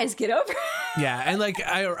 guys, get over it. yeah, and like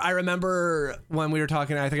I remember when we were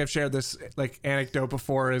talking, I think I've shared this like anecdote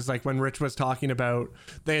before, is like when Rich was talking about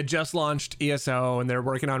they had just launched ESO and they're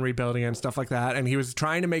working on rebuilding and stuff like that, and he was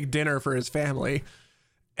trying to make dinner for his family,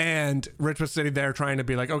 and Rich was sitting there trying to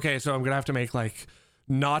be like, okay, so I'm gonna have to make like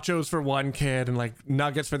nachos for one kid and like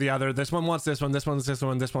nuggets for the other. This one wants this one, this one wants this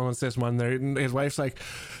one, this one wants this one. His wife's like,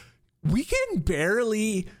 we can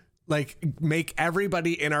barely like make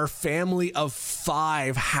everybody in our family of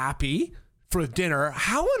 5 happy for dinner.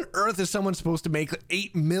 How on earth is someone supposed to make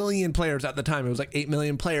 8 million players at the time? It was like 8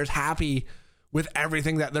 million players happy with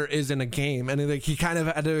everything that there is in a game. And like he kind of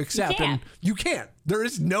had to accept, and you can't. There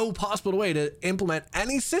is no possible way to implement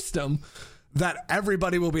any system that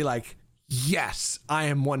everybody will be like, yes, I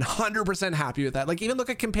am 100% happy with that. Like even look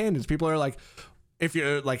at companions. People are like, if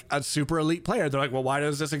you're like a super elite player, they're like, well, why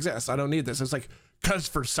does this exist? I don't need this. It's like, because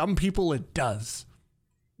for some people it does.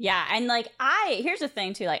 Yeah, and like here's the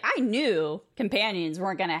thing too. Like I knew companions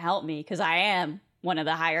weren't gonna help me because I am one of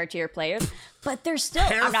the higher tier players, but they're still.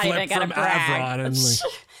 Hair I'm not even flip gonna from brag. Avron and,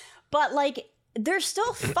 like- But like they're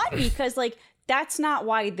still funny because like that's not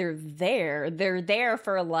why they're there. They're there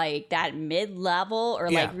for like that mid level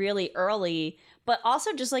or like really early. But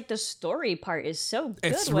also just like the story part is so good.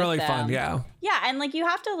 It's with really them. fun, yeah. Yeah, and like you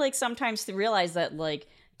have to like sometimes to realize that like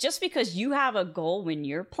just because you have a goal when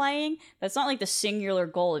you're playing, that's not like the singular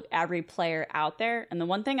goal of every player out there. And the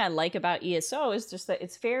one thing I like about ESO is just that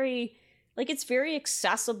it's very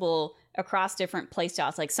accessible across different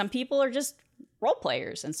playstyles. Like some people are just role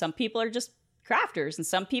players and some people are just crafters and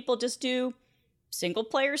some people just do single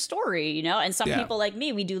player story, and some people like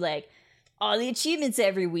me, we do like all the achievements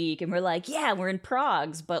every week and we're like, yeah, we're in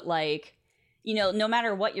progs, but like, no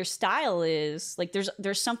matter what your style is, like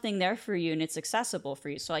there's something there for you and it's accessible for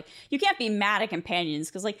you. So like you can't be mad at companions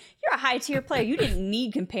because like you're a high tier player. You didn't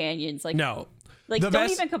need companions. Like No. Like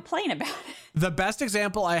don't even complain about it. The best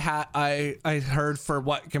example I heard for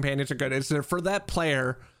what companions are good is they're for that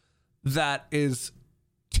player that is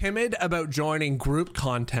timid about joining group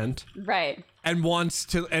content. Right. And wants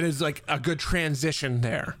to, and is like a good transition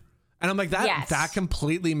there. And I'm like, that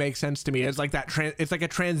completely makes sense to me. It's like it's like a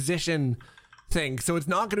transition thing. So it's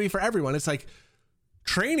not going to be for everyone. It's like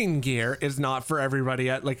training gear is not for everybody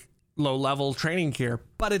at like low level training gear,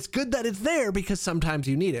 but it's good that it's there because sometimes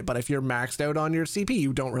you need it. But if you're maxed out on your CP,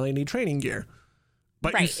 you don't really need training gear.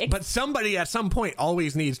 But but somebody at some point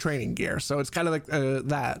always needs training gear, so it's kind of like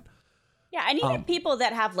that. Yeah, and even people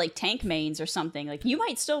that have like tank mains or something, like you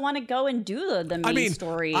might still want to go and do the main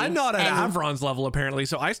story. I'm not at Avron's level apparently,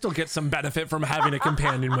 so I still get some benefit from having a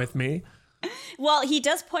companion with me. Well, he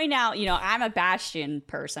does point out, I'm a Bastion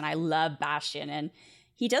person. I love Bastion, and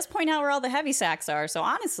he does point out where all the heavy sacks are. So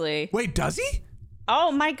honestly, wait, does he?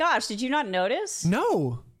 Oh my gosh, did you not notice?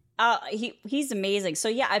 No. He's amazing. So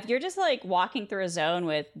yeah, if you're just like walking through a zone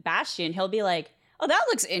with Bastion, he'll be like, "Oh, that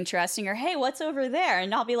looks interesting," or "Hey, what's over there?"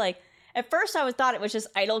 And I'll be like, at first I thought it was just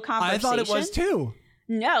idle conversation. I thought it was too.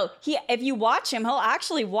 No, if you watch him, he'll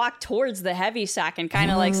actually walk towards the heavy sack and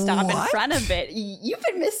kind of like stop in front of it. You've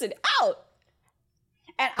been missing out.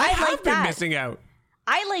 And I have been missing out.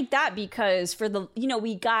 I like that because for the,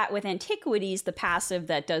 we got with Antiquities the passive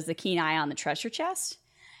that does the keen eye on the treasure chest.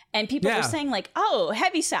 And people were saying like, oh,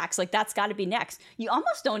 heavy sacks, like that's got to be next. You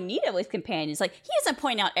almost don't need it with companions. Like he doesn't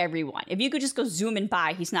point out everyone. If you could just go zooming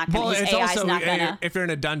by, he's not going to, his AI's not going to. If you're in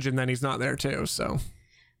a dungeon, then he's not there too, so.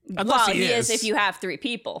 Unless he is if you have 3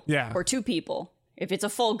 people. Yeah. Or 2 people. If it's a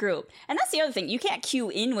full group. And that's the other thing. You can't queue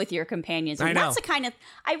in with your companions. And I know. That's the kind of,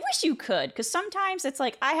 I wish you could, because sometimes it's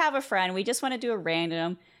like, I have a friend, we just want to do a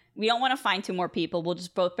random. We don't want to find 2 more people. We'll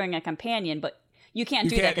just both bring a companion, but you can't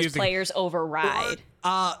do that because players override.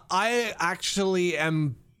 I actually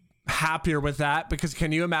am happier with that because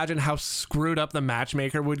can you imagine how screwed up the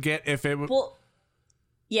matchmaker would get if it would... Well,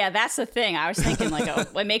 yeah, that's the thing. I was thinking like,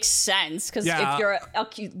 it makes sense because if you're a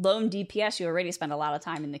lone DPS, you already spend a lot of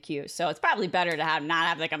time in the queue. So it's probably better to not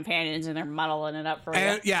have the companions and they're muddling it up for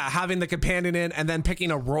you. Yeah, having the companion in and then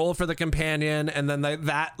picking a role for the companion and then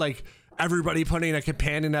that like everybody putting a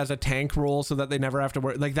companion as a tank role so that they never have to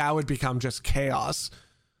work. Like that would become just chaos.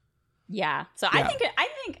 Yeah. So yeah.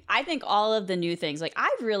 I think all of the new things, like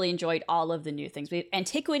I've really enjoyed all of the new things.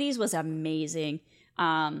 Antiquities was amazing.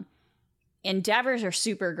 Endeavors are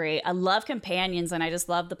super great. I love companions and I just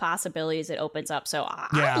love the possibilities it opens up. So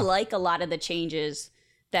I like a lot of the changes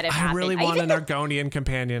that have happened. I really want an Argonian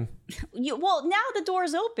companion. Well, now the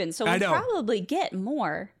door's open, so we'll probably get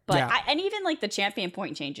more. But and even like the champion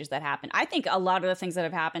point changes that happen. I think a lot of the things that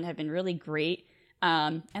have happened have been really great.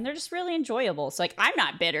 And they're just really enjoyable. So like I'm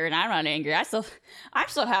not bitter and I'm not angry. I'm still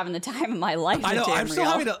having the time of my life. I know. I'm still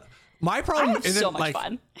having to. My problem isn't so much like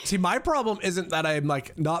fun. See, my problem isn't that I'm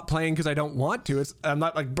like not playing because I don't want to. I'm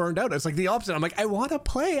not like burned out. It's like the opposite. I'm like I want to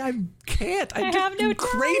play. I can't. I'm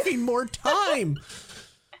craving more time.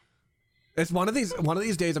 It's one of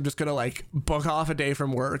these days I'm just gonna like book off a day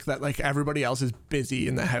from work that like everybody else is busy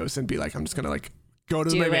in the house and be like I'm just gonna like go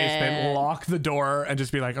to my basement, lock the door, and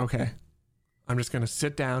just be like okay, I'm just gonna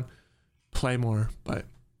sit down, play more. But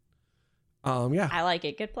yeah, I like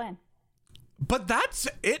it. Good plan. But that's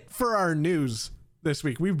it for our news this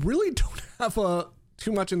week. We really don't have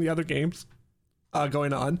too much in the other games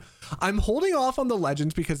going on. I'm holding off on the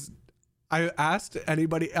Legends because I asked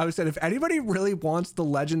anybody, I said, if anybody really wants the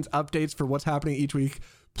Legends updates for what's happening each week,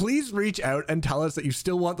 please reach out and tell us that you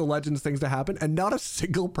still want the Legends things to happen. And not a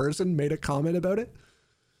single person made a comment about it.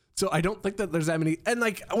 So I don't think that there's that many, and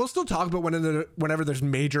like we'll still talk about whenever there's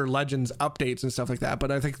major Legends updates and stuff like that.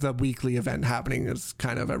 But I think the weekly event happening is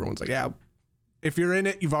kind of everyone's like, yeah, if you're in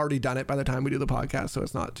it, you've already done it by the time we do the podcast, so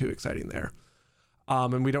it's not too exciting there.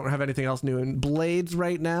 And we don't have anything else new in Blades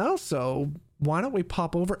right now, so why don't we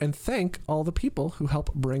pop over and thank all the people who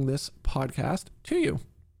help bring this podcast to you.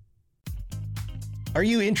 Are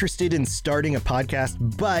you interested in starting a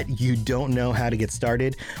podcast, but you don't know how to get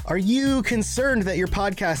started? Are you concerned that your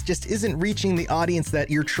podcast just isn't reaching the audience that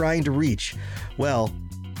you're trying to reach? Well,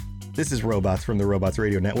 this is Robots from the Robots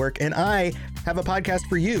Radio Network, and I have a podcast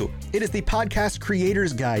for you. It is the Podcast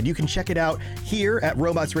Creators Guide. You can check it out here at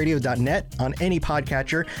robotsradio.net on any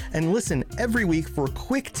podcatcher and listen every week for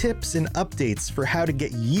quick tips and updates for how to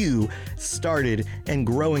get you started and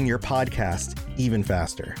growing your podcast even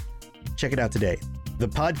faster. Check it out today. The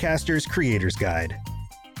Podcaster's Creators Guide.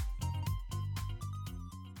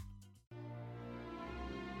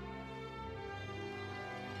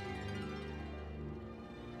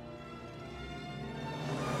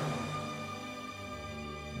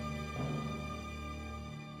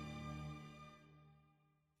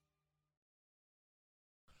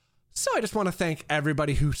 So I just want to thank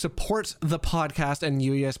everybody who supports the podcast and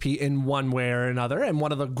UESP in one way or another. And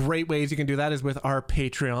one of the great ways you can do that is with our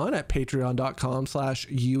Patreon at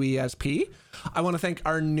patreon.com/UESP. I want to thank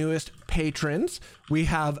our newest patrons. We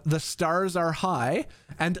have The Stars Are High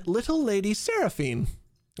and Little Lady Seraphine.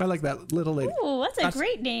 I like that, Little Lady. Ooh, that's a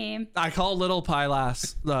great name. I call Little Pie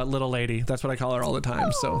Lass the Little Lady. That's what I call her all the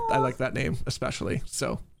time. So I like that name especially.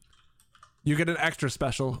 So you get an extra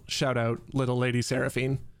special shout out, Little Lady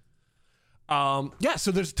Seraphine. Yeah,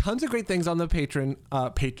 so there's tons of great things on the Patreon.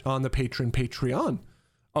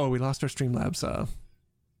 Oh, we lost our Streamlabs sub.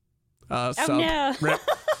 No. Rip.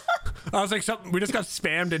 I was like, we just got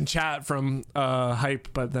spammed in chat from Hype,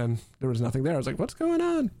 but then there was nothing there. I was like, what's going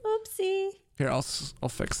on? Oopsie. Here, I'll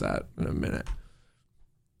fix that in a minute.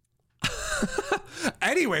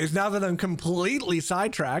 Anyways, now that I'm completely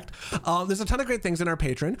sidetracked, there's a ton of great things in our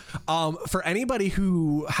Patreon. For anybody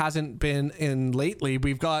who hasn't been in lately,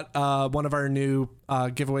 we've got one of our new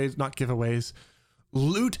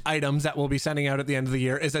loot items that we'll be sending out at the end of the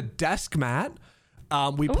year is a desk mat.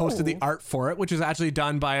 We posted the art for it, which is actually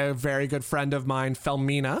done by a very good friend of mine,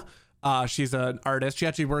 Felmina. She's an artist. She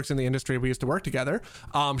actually works in the industry. We used to work together.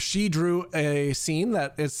 She drew a scene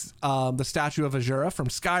that is the statue of Azura from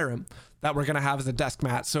Skyrim that we're going to have as a desk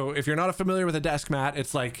mat. So if you're not familiar with a desk mat,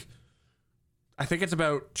 it's like, I think it's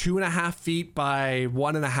about 2.5 feet by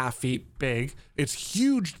 1.5 feet big. It's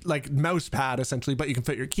huge, like mouse pad essentially, but you can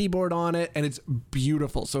fit your keyboard on it and it's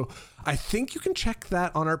beautiful. So I think you can check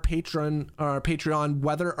that on our Patreon,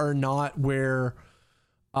 whether or not you're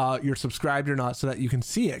subscribed or not, so that you can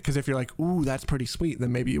see it. Because if you're like, ooh, that's pretty sweet,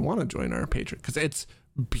 then maybe you want to join our Patreon, because it's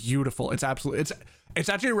beautiful. It's absolutely, it's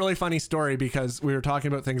actually a really funny story, because we were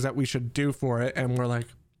talking about things that we should do for it, and we're like,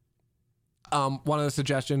 one of the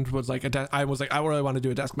suggestions was like I was like, I really want to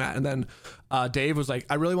do a desk mat, and then Dave was like,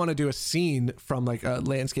 I really want to do a scene from like a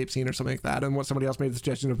landscape scene or something like that. And what somebody else made the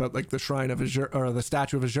suggestion about like the shrine of Azura, or the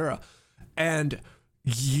statue of Azura. And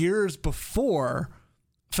years before,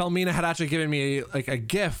 Felmina had actually given me like a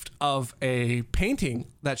gift of a painting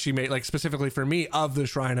that she made, like specifically for me, of the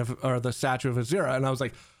shrine of, or the statue of Azura. And I was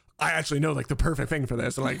like, I actually know like the perfect thing for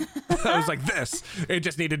this. And like, I was like, it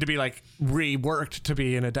just needed to be like reworked to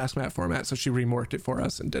be in a desk mat format. So she reworked it for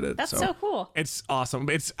us and did it. That's so cool. It's awesome.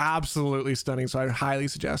 It's absolutely stunning. So I highly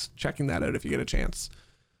suggest checking that out if you get a chance.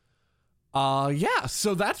 Yeah.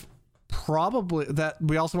 So that's probably that.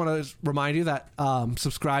 We also want to remind you that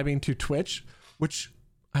subscribing to Twitch, which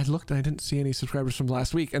I looked and I didn't see any subscribers from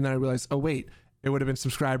last week. And then I realized, oh, wait, it would have been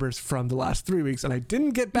subscribers from the last 3 weeks. And I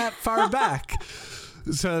didn't get that far back.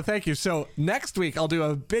 So thank you. So next week, I'll do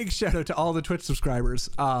a big shout out to all the Twitch subscribers.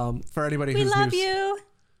 For anybody who's new. We love you.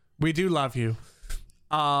 We do love you.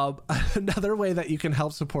 Another way that you can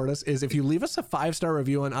help support us is if you leave us a 5-star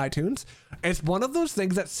review on iTunes. It's one of those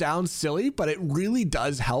things that sounds silly, but it really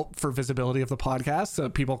does help for visibility of the podcast, so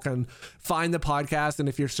people can find the podcast. And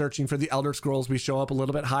if you're searching for the Elder Scrolls, we show up a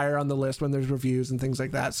little bit higher on the list when there's reviews and things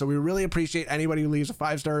like that. So we really appreciate anybody who leaves a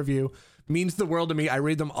 5-star review. It means the world to me. I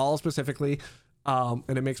read them all specifically, and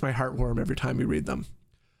it makes my heart warm every time we read them.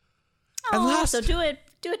 And last, so do it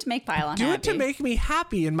to make Pylon happy. Do it to make me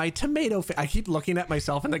happy. And my tomato I keep looking at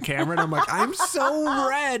myself in the camera and I'm like, I'm so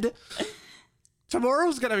red.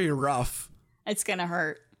 Tomorrow's gonna be rough. It's gonna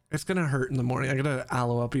hurt. It's gonna hurt in the morning. I gotta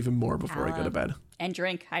aloe up even more before I go to bed. And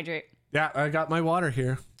hydrate. Yeah, I got my water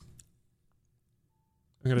here.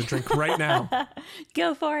 I'm gonna drink right now.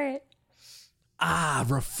 Go for it.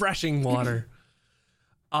 Refreshing water.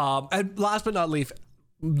 And last but not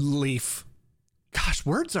least, gosh,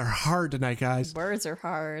 words are hard tonight, guys. Words are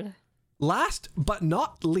hard. Last but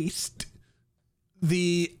not least,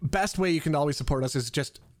 the best way you can always support us is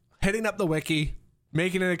just hitting up the wiki,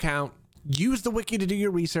 making an account, use the wiki to do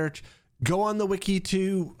your research, go on the wiki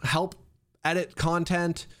to help edit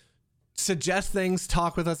content, suggest things,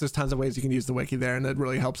 talk with us. There's tons of ways you can use the wiki there, and that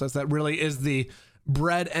really helps us. That really is the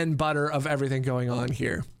bread and butter of everything going on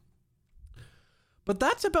here. But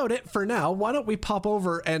that's about it for now. Why don't we pop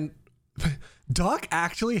over and... Doc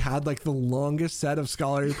actually had like the longest set of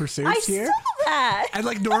scholarly pursuits here. I saw that. And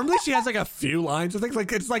like normally she has like a few lines of things.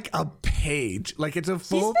 Like it's like a page. Like it's a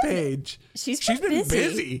full page. She's been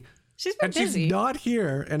busy. She's been busy. She's not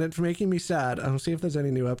here, and it's making me sad. I'll see if there's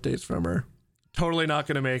any new updates from her. Totally not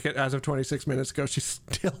going to make it. As of 26 minutes ago, she's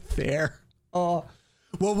still there. Oh,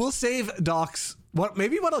 well, we'll save Doc's.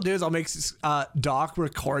 Maybe what I'll do is I'll make Doc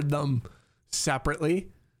record them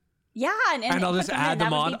separately. Yeah, and I'll just add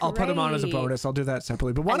them on. I'll put them on as a bonus. I'll do that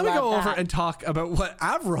separately. But why don't we go over and talk about what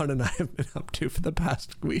Avron and I have been up to for the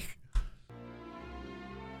past week?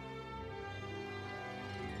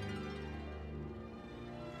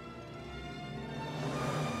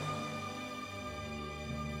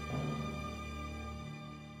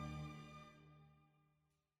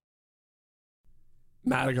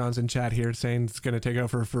 Madagon's in chat here saying it's going to take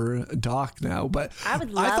over for Doc now, but I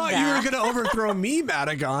would love thought you that. were going to overthrow me,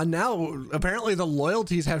 Madagon. Now, apparently the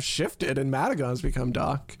loyalties have shifted and Madagon's become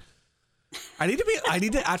Doc. I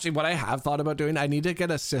need to actually, what I have thought about doing, I need to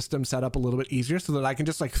get a system set up a little bit easier so that I can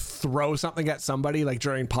just like throw something at somebody like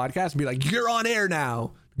during podcast and be like, you're on air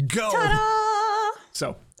now. Go. Ta-da!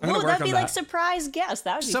 So I'm going to work that'd on be that. like surprise guest.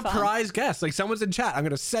 That would be fun. Surprise guest. Like someone's in chat. I'm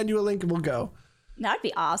going to send you a link and we'll go. That'd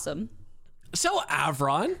be awesome. So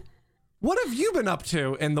Avron, what have you been up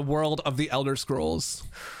to in the world of the Elder Scrolls?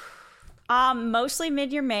 Mostly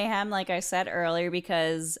Mid-Year Mayhem, like I said earlier,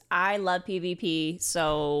 because I love PvP.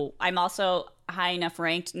 So I'm also high enough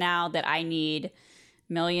ranked now that I need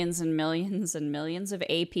millions and millions and millions of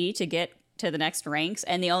AP to get to the next ranks.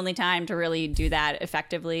 And the only time to really do that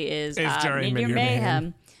effectively is during Mid-Year Mid-Year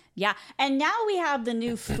Mayhem. Yeah. And now we have the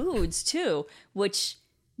new foods too, which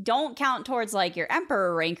don't count towards like your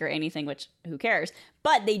Emperor rank or anything, which who cares?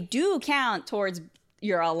 But they do count towards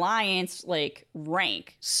your alliance like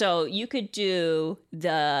rank. So you could do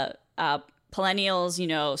the Perennials,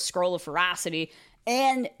 Scroll of Ferocity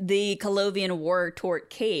and the Colovian War Tort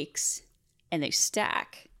cakes, and they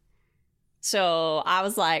stack. So I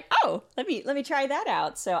was like, oh, let me try that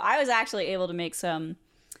out. So I was actually able to make some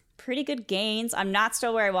pretty good gains. I'm not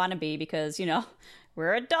still where I want to be because,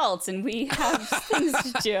 we're adults and we have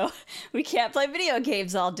things to do. We can't play video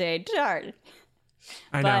games all day. Darn.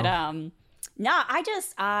 I know. But no,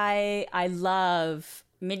 I love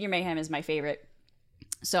Mid-Year Mayhem is my favorite.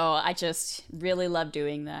 So I just really love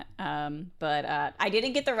doing that. But I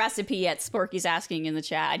didn't get the recipe yet. Sporky's asking in the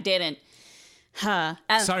chat. I didn't.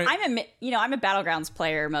 Sorry. I'm a Battlegrounds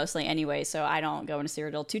player mostly anyway, so I don't go into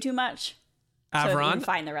Cyrodiil too much. So you Avron, can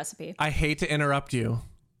find the recipe. I hate to interrupt you,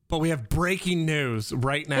 but we have breaking news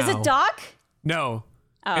right now. Is it Doc? No.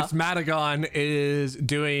 Oh. It's Madagon is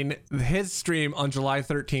doing his stream on July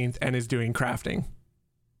 13th and is doing crafting.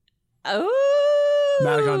 Oh.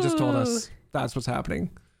 Madagon just told us that's what's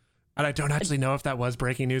happening. And I don't actually know if that was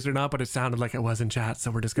breaking news or not, but it sounded like it was in chat,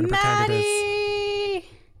 so we're just going to pretend it is.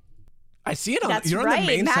 I see it on That's you're on right. the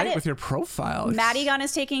main site with your profile. Madagon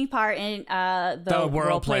is taking part in the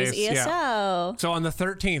World Plays ESO. Yeah. So on the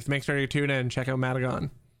 13th, make sure you tune in and check out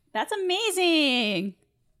Madagon. That's amazing.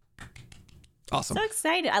 Awesome. So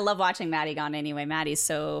excited. I love watching Madagon anyway. Maddie's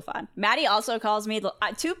so fun. Maddie also calls me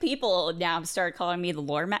two people now have started calling me the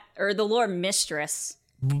lore mistress.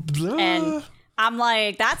 And I'm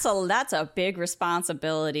like, that's a big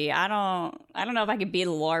responsibility. I don't know if I could be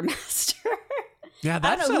the lore master. Yeah,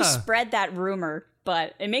 that's I don't know who spread that rumor,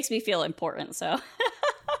 but it makes me feel important. So,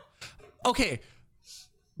 okay.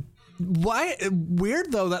 Why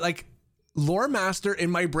weird though that like lore master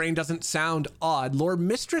in my brain doesn't sound odd. Lore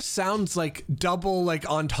mistress sounds like double like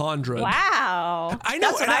entendre. wow. I know,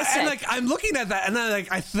 That's what I said. and like I'm looking at that, and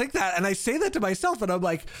I think that, and I say that to myself, and I'm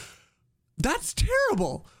like, that's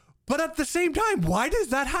terrible. But at the same time, why does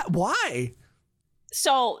that why?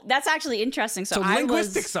 So that's actually interesting. So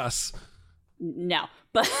linguistics us. No,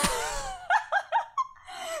 but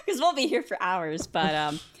because we'll be here for hours.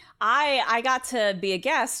 But I got to be a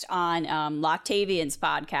guest on Loctavian's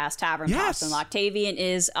podcast, Tavern Talks, and Loctavian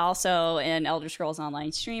is also an Elder Scrolls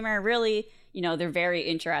Online streamer. Really, they're very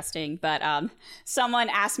interesting. But someone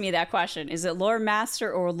asked me that question: is it lore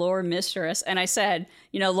master or lore mistress? And I said,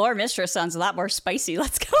 lore mistress sounds a lot more spicy.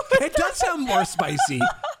 Let's go. It does sound more spicy.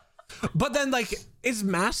 But then, like, is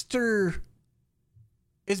master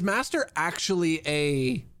actually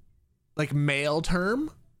a like male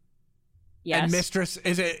term? Yes. And mistress,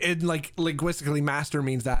 is it in like linguistically master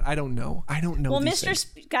means that? I don't know. Well, mistress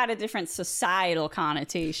got a different societal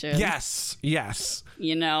connotation. Yes.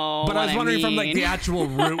 But I was wondering from like the actual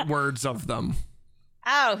root words of them.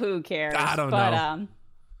 Oh, who cares? I don't know.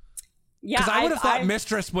 Yeah, because I would have thought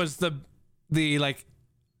mistress was the like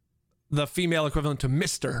the female equivalent to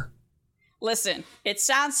mister. Listen, it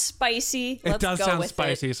sounds spicy. It does sound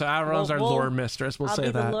spicy. So Avron's our lore mistress. I'll be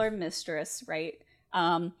that. the lore mistress, right?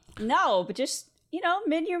 No, but just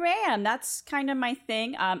Mid-Year Mayhem. That's kind of my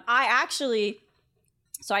thing. I'm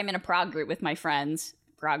in a prog group with my friends.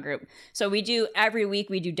 Prog group. So every week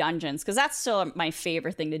we do dungeons because that's still my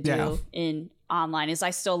favorite thing to do in online. Is I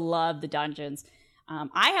still love the dungeons.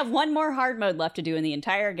 I have one more hard mode left to do in the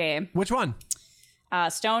entire game. Which one?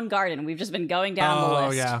 Stone Garden. We've just been going down the list.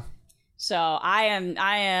 Oh yeah. So I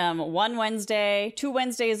am 2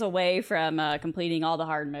 Wednesdays away from completing all the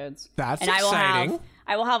hard modes. That's exciting.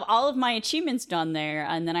 I will have all of my achievements done there,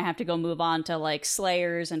 and then I have to go move on to like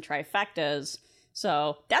Slayers and Trifectas.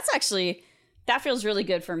 So that feels really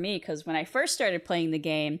good for me because when I first started playing the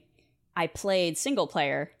game, I played single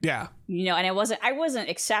player. Yeah. And I wasn't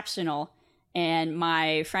exceptional. and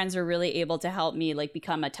my friends were really able to help me like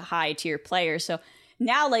become a high tier player. So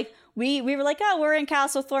now like we were like, oh, we're in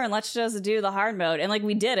Castle Thorn, let's just do the hard mode. And like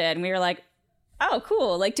we did it, and we were like, oh,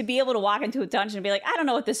 cool. Like to be able to walk into a dungeon and be like, I don't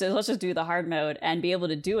know what this is, let's just do the hard mode, and be able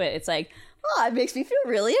to do it. It's like, oh, it makes me feel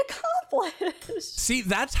really accomplished. See,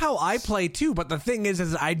 that's how I play too. But the thing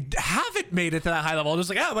is I haven't made it to that high level. I'm just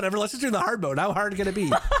like, whatever, let's just do the hard mode. How hard can it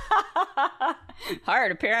be?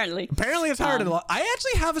 Hard, apparently. Apparently it's hard. I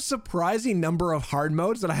actually have a surprising number of hard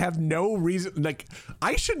modes that I have no reason. Like,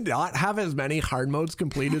 I should not have as many hard modes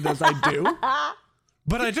completed as I do.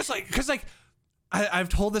 But I just like, because like, I've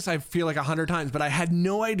told this, I feel like 100 times, but I had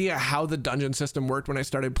no idea how the dungeon system worked when I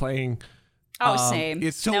started playing. Oh, same.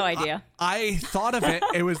 No idea. I thought of it,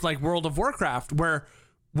 it was like World of Warcraft, where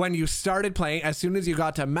when you started playing, as soon as you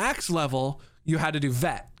got to max level, you had to do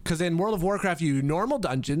vet. Because in World of Warcraft, you do normal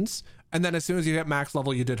dungeons, and then as soon as you hit max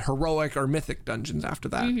level, you did heroic or mythic dungeons after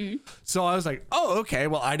that. Mm-hmm. So I was like, oh, okay,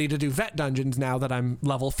 well, I need to do vet dungeons now that I'm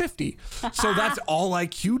level 50. So that's all I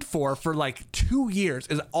queued for like 2 years,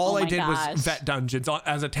 is all I did was vet dungeons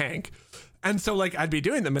as a tank. And so like I'd be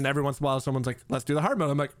doing them, and every once in a while someone's like, let's do the hard mode.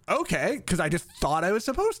 I'm like, okay, because I just thought I was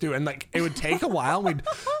supposed to. And like it would take a while. And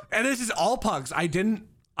this is all pugs. I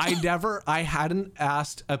hadn't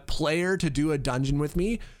asked a player to do a dungeon with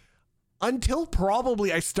me until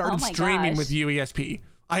probably I started streaming with UESP.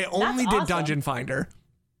 I only did Dungeon Finder.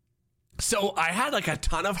 So I had like a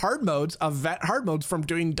ton of vet hard modes from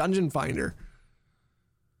doing Dungeon Finder.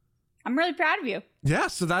 I'm really proud of you. Yeah,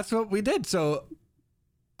 so that's what we did. So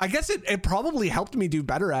I guess it probably helped me do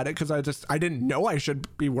better at it, because I didn't know I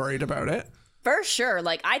should be worried about it. For sure.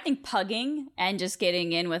 Like, I think pugging and just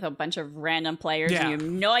getting in with a bunch of random players, and you have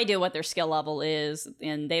no idea what their skill level is,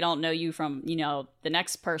 and they don't know you from, the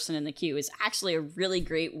next person in the queue, is actually a really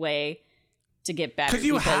great way to get better. Because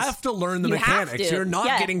you have to learn the mechanics. You're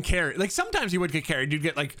not getting carried. Like, sometimes you would get carried. You'd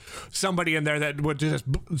get, like, somebody in there that would just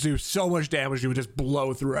do so much damage, you would just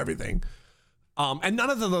blow through everything. And none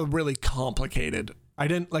of them are really complicated. I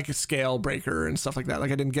didn't like a scale breaker and stuff like that.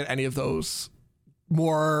 Like, I didn't get any of those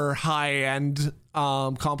more high-end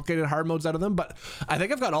complicated hard modes out of them, but I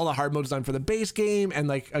think I've got all the hard modes done for the base game, and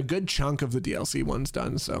like a good chunk of the DLC ones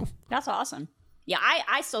done. So that's awesome. Yeah,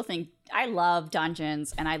 I still think I love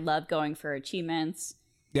dungeons, and I love going for achievements.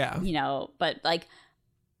 Yeah, but like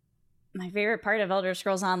my favorite part of Elder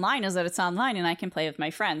Scrolls Online is that it's online and I can play with my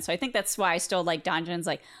friends. So I think that's why I still like dungeons.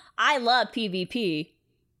 Like, I love PvP,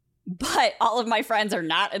 but all of my friends are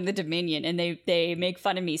not in the Dominion, and they make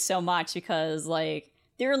fun of me so much because, like,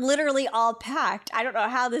 they're literally all packed. I don't know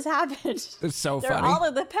how this happened. It's so they're funny. They're all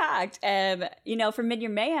in the packed. And, for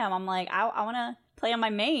Mid-Year Mayhem, I'm like, I want to play on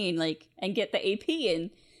my main, like, and get the AP,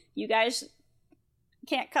 and you guys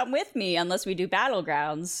can't come with me unless we do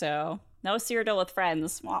Battlegrounds. So, no Cyrodiil with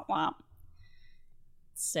friends. Womp womp.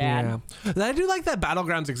 Sad. Yeah. I do like that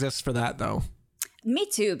Battlegrounds exists for that, though. Me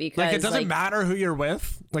too, because like it doesn't matter who you're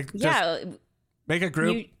with. Like, just make a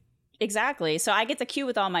group. Exactly. So I get to queue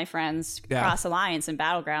with all my friends cross Alliance and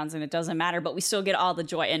Battlegrounds, and it doesn't matter, but we still get all the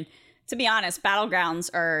joy. And to be honest,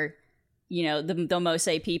 Battlegrounds are, the most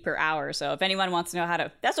AP per hour. So if anyone wants to know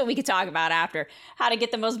that's what we could talk about after, how to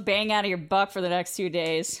get the most bang out of your buck for the next 2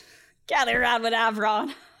 days. Gather around with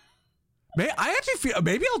Avron. I actually feel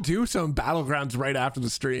maybe I'll do some Battlegrounds right after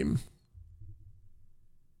the stream.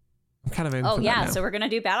 I'm kind of in for that now. So we're gonna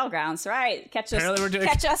do Battlegrounds, right? Catch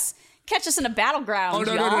us in a Battleground.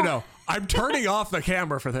 Oh no! I'm turning off the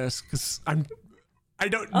camera for this because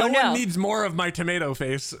no one needs more of my tomato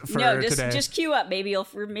face for today. Just queue up. Maybe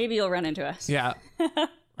you'll run into us. Yeah,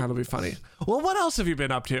 that'll be funny. Well, what else have you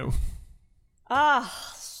been up to?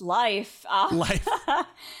 Life. Life.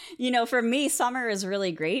 For me, summer is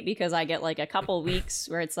really great because I get like a couple weeks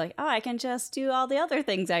where it's like, I can just do all the other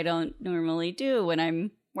things I don't normally do when I'm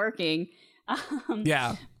working.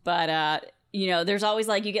 But there's always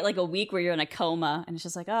like you get like a week where you're in a coma, and it's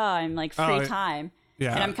just like, I'm like free time.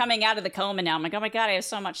 Yeah. And I'm coming out of the coma now. I'm like, oh my God, I have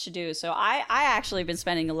so much to do. So I actually have been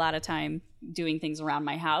spending a lot of time doing things around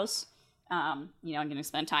my house. I'm going to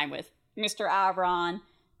spend time with Mr. Avron.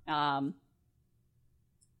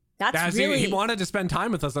 He wanted to spend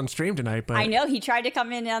time with us on stream tonight, but I know he tried to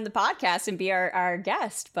come in on the podcast and be our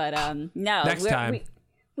guest, but no. Next time.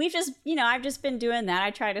 We've just, I've just been doing that. I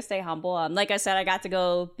try to stay humble. Like I said, I got to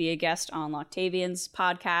go be a guest on Loctavian's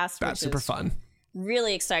podcast. That's super fun.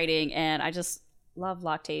 Really exciting. And I just love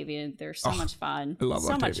Loctavian. They're so much fun. I love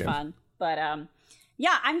so Loctavian. Much fun. But I'm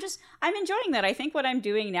enjoying that. I think what I'm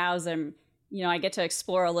doing now is I'm, I get to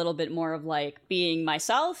explore a little bit more of like being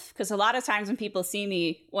myself. Because a lot of times when people see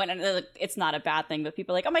me, it's not a bad thing, but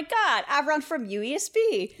people are like, oh my God, Avron from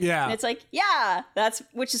UESB. Yeah. And it's like, yeah,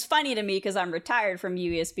 which is funny to me because I'm retired from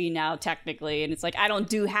UESB now, technically. And it's like, I don't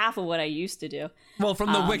do half of what I used to do. Well,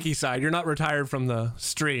 from the wiki side, you're not retired from the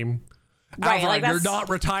stream. Right, Avron, like you're not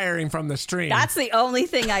retiring from the stream. That's the only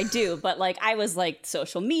thing I do. But like I was like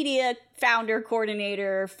social media founder,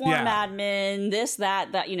 coordinator, forum admin, this,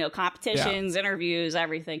 that, competitions, interviews,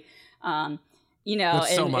 everything. That's and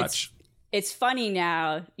so much. It's funny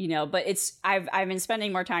now, but I've been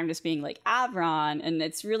spending more time just being like Avron, and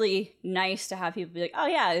it's really nice to have people be like, oh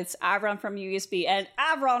yeah, it's Avron from USB and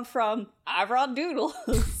Avron from Avron Doodle.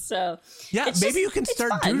 So yeah, maybe you can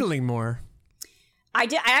start doodling more. I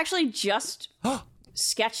actually just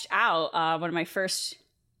sketched out one of my first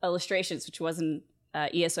illustrations, which wasn't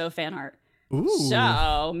ESO fan art. Ooh.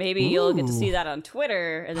 So maybe you'll get to see that on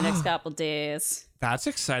Twitter in the next couple days. That's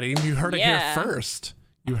exciting. You heard it here first.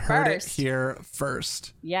 You heard it here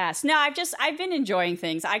first. Yes. No, I've been enjoying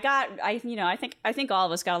things. I think all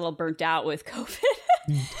of us got a little burnt out with COVID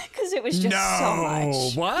because it was just so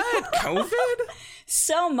much. What? COVID?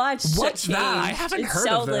 So much. What's that? I haven't heard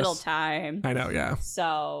of this. So So little time. I know, yeah.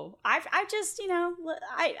 So I just,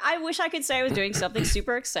 I wish I could say I was doing something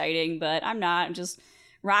super exciting, but I'm not. I'm just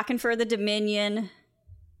rocking for the Dominion,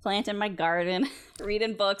 planting my garden,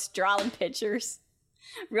 reading books, drawing pictures.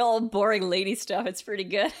 Real old boring lady stuff. It's pretty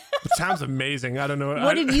good. It sounds amazing. I don't know.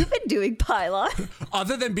 What have you been doing, Pylon?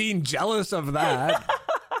 Other than being jealous of that.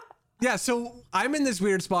 Yeah, so I'm in this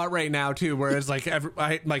weird spot right now too, whereas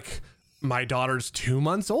my daughter's 2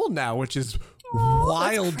 months old now, which is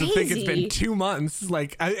wild to think it's been 2 months.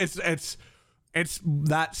 Like it's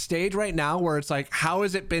that stage right now where it's like, how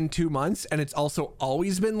has it been 2 months? And it's also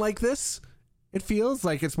always been like this. It feels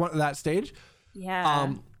like it's that stage.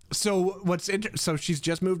 Yeah. So so she's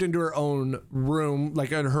just moved into her own room,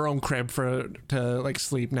 like in her own crib to like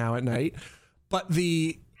sleep now at night. But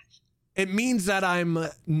it means that I'm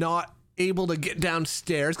not able to get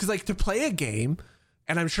downstairs because like to play a game,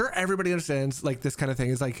 and I'm sure everybody understands like this kind of thing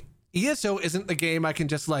is like ESO isn't the game I can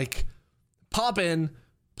just like pop in,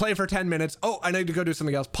 play for 10 minutes. Oh, I need to go do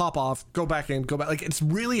something else. Pop off, go back in, go back. Like it's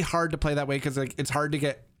really hard to play that way because like it's hard to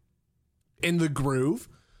get in the groove.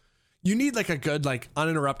 You need like a good like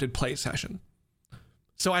uninterrupted play session.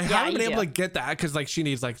 So I haven't been able to get that because like she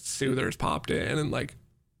needs like soothers popped in and like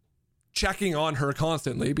checking on her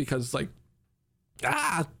constantly because like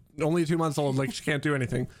only 2 months old, like she can't do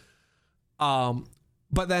anything.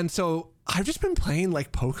 But then so I've just been playing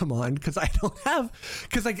like Pokemon because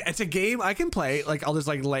like it's a game I can play. Like I'll just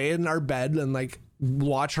like lay in our bed and like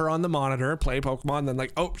watch her on the monitor play Pokemon. Then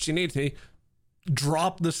like, oh, she needs me.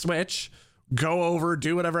 Drop the Switch, go over,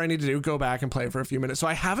 do whatever I need to do, go back and play for a few minutes. So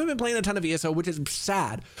I haven't been playing a ton of ESO, which is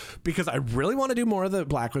sad because I really want to do more of the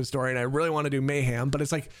Blackwood story and I really want to do Mayhem, but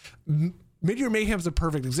it's like Midyear Mayhem is a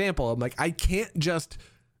perfect example. I'm like, I can't just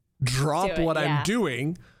drop what I'm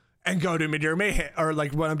doing and go to Midyear Mayhem, or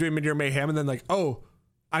like when I'm doing Midyear Mayhem and then like, oh,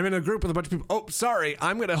 I'm in a group with a bunch of people. Oh, sorry,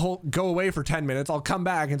 I'm going to go away for 10 minutes. I'll come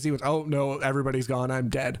back and see oh no, everybody's gone. I'm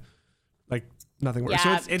dead. Like nothing works.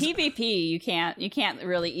 Yeah, so it's PvP, you can't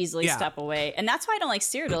really easily step away. And that's why I don't like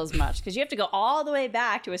Cyrodiil as much, because you have to go all the way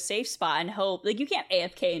back to a safe spot and hope. Like you can't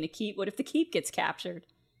AFK in a keep. What if the keep gets captured?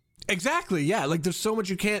 Exactly, yeah. Like there's so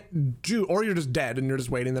much you can't do, or you're just dead and you're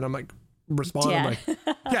just waiting. Then I'm like, respond. I'm like,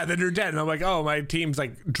 yeah, then you're dead. And I'm like, oh, my team's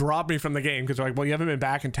like dropped me from the game because they're like, well, you haven't been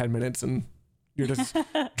back in 10 minutes and you're just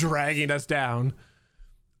dragging us down.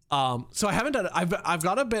 So I haven't done it. I've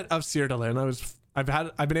got a bit of Cyrodiil in.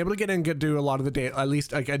 I've been able to get in and do a lot of the day, at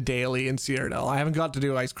least like a daily in Cyrodiil. I haven't got to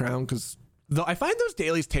do Ice Crown because I find those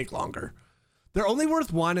dailies take longer. They're only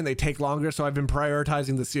worth one and they take longer. So I've been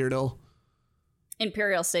prioritizing the Cyrodiil.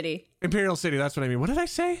 Imperial City, that's what I mean. What did I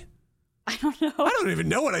say? I don't know. I don't even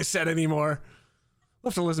know what I said anymore.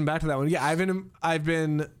 I'll have to listen back to that one. Yeah, I've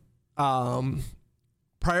been prioritizing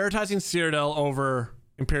Cyrodiil over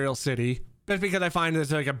Imperial City. That's because I find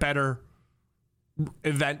it's like a better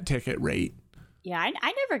event ticket rate. Yeah,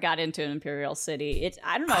 I never got into an Imperial City.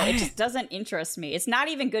 I don't know. It just doesn't interest me. It's not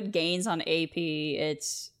even good gains on AP.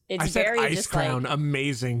 It's I said very Ice just Crown. like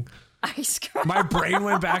Amazing. Ice Crown. My brain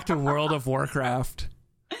went back to World of Warcraft.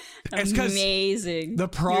 It's amazing. The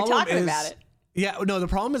problem You're talking is, about it. Yeah, no, the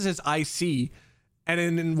problem is it's IC, and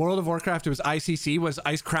in World of Warcraft it was ICC, was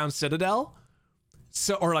Ice Crown Citadel.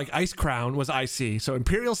 So, or like Ice Crown was IC. So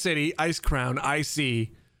Imperial City, Ice Crown, IC.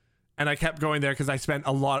 And I kept going there because I spent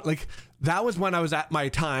a lot, like that was when I was at my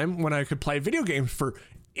time when I could play video games for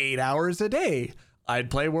 8 hours a day. I'd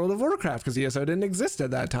play World of Warcraft because ESO didn't exist at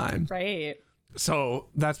that time. Right. So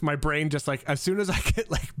that's my brain just like, as soon as I get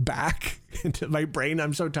like back into my brain,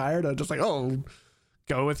 I'm so tired. I'm just like, oh,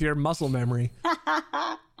 go with your muscle memory.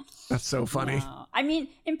 That's so funny. No. I mean,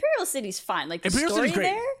 Imperial City's fun. Like the Imperial story City's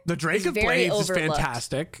great. there, The Drake is of very Blades is overlooked.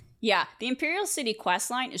 fantastic. Yeah, the Imperial City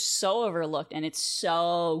questline is so overlooked and it's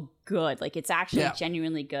so good. Like it's actually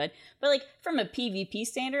genuinely good. But like from a PvP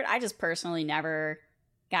standard, I just personally never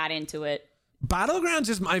got into it. Battlegrounds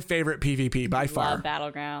is my favorite PvP by far. Love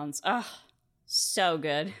Battlegrounds. Oh, so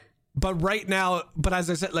good. But right now, but as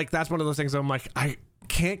I said, like that's one of those things I'm like, I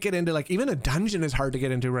can't get into, like even a dungeon is hard to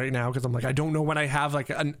get into right now because I'm like, I don't know when I have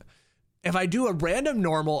like if I do a random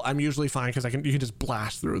normal, I'm usually fine because you can just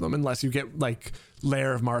blast through them unless you get like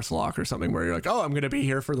Lair of Marslok or something where you're like, oh, I'm going to be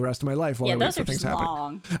here for the rest of my life while I wait those for are things just happen.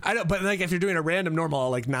 long. I know, but like if you're doing a random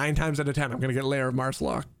normal, like 9 times out of 10, I'm going to get Lair of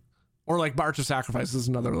Marslok. Or like March of Sacrifice is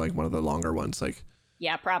another like one of the longer ones. Like,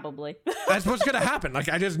 Yeah, probably. that's what's going to happen. Like,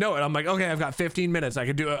 I just know it. I'm like, okay, I've got 15 minutes. I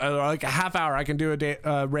can do like a half hour. I can do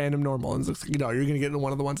a random normal. And it's, you know, you're going to get into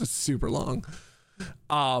one of the ones that's super long.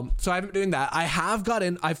 So I've been doing that.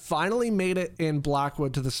 I finally made it in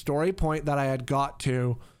Blackwood to the story point that I had got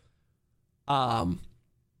to, at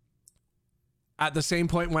the same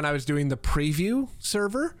point when I was doing the preview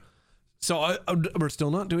server. So we're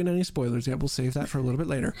still not doing any spoilers yet. We'll save that for a little bit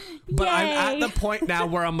later. But Yay. I'm at the point now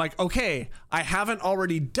where I'm like, okay, I haven't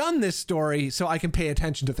already done this story, so I can pay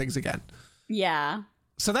attention to things again. Yeah.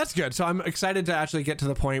 So that's good. So I'm excited to actually get to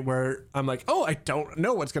the point where I'm like, oh, I don't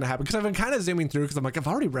know what's going to happen. Because I've been kind of zooming through because I'm like, I've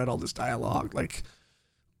already read all this dialogue. Like,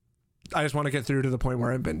 I just want to get through to the point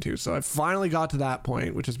where I've been to. So I finally got to that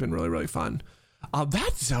point, which has been really, really fun.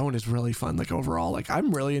 That zone is really fun. Like overall, like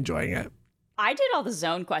I'm really enjoying it. I did all the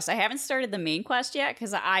zone quests. I haven't started the main quest yet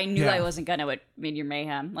because I knew I wasn't going to with Midyear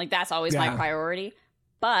Mayhem. Like, that's always my priority.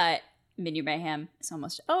 But Midyear Mayhem is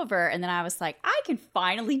almost over. And then I was like, I can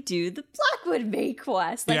finally do the Blackwood main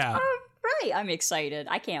quest. Like, all right. I'm excited.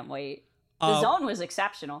 I can't wait. The zone was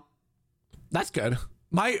exceptional. That's good.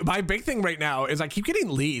 My big thing right now is I keep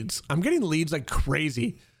getting leads. I'm getting leads like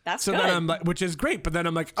crazy. That's so good. then I'm like, which is great. But then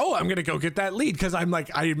I'm like, oh, I'm going to go get that lead because I'm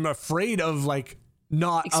afraid of like,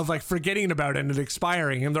 of like forgetting about it and it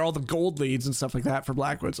expiring, and they're all the gold leads and stuff like that for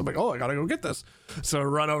Blackwood. So I'm like, oh, I gotta go get this. So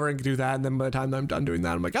run over and do that, and then by the time I'm done doing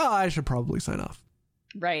that, I'm like, oh, I should probably sign off.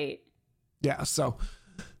 Right. Yeah. So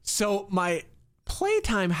my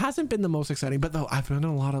playtime hasn't been the most exciting, but though I've been in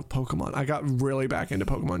a lot of Pokemon. I got really back into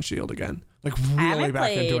Pokemon Shield again, like really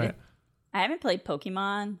back into it. I haven't played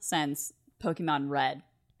Pokemon since Pokemon Red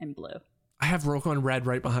and Blue. I have Rockon Red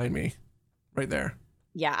right behind me, right there.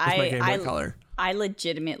 Yeah, my Game Boy Color. I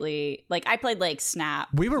legitimately, like, I played, like, Snap.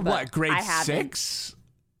 We were, what, grade 6?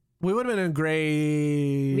 We would have been in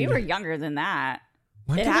grade... We were younger than that.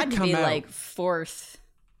 It had to be, like, 4th,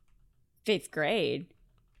 5th grade.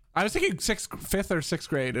 I was thinking 5th or 6th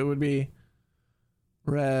grade. It would be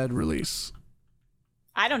Red release.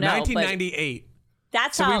 I don't know. 1998.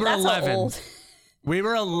 That's so how, we were that's 11. How old. We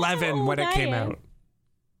were 11 when it came out.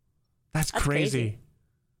 That's crazy.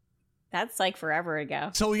 That's like forever ago.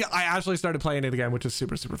 So yeah, I actually started playing it again, which is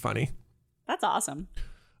super, super funny. That's awesome.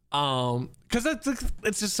 Because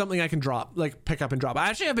it's just something I can drop, like pick up and drop. I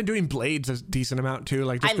actually have been doing Blades a decent amount too,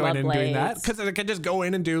 like just going in and doing that. Because I can just go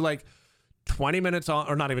in and do like 20 minutes on,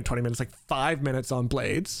 or not even 20 minutes, like 5 minutes on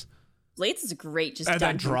Blades. Blades is great, just and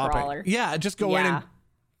then dungeon drop crawler. it. Yeah, just go in and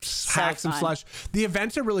hack some fun. slush. The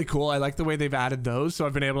events are really cool. I like the way they've added those, so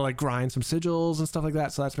I've been able to like grind some sigils and stuff like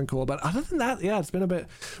that, so that's been cool. But other than that, yeah, it's been a bit,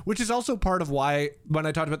 which is also part of why when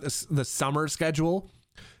I talked about the summer schedule,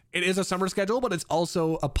 it is a summer schedule, but it's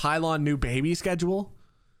also a pylon new baby schedule.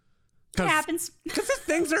 It happens because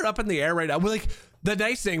things are up in the air right now. We're like, the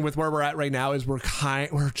nice thing with where we're at right now is we're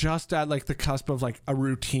just at like the cusp of like a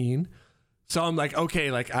routine. So I'm like,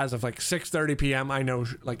 okay, like as of like 6:30 p.m., I know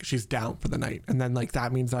like she's down for the night. And then like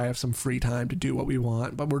that means I have some free time to do what we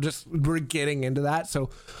want. But we're getting into that. So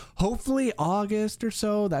hopefully August or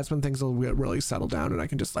so, that's when things will really settle down and I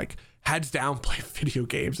can just like heads down, play video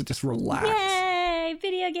games and just relax. Yay,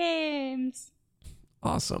 video games.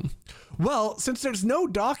 Awesome. Well, since there's no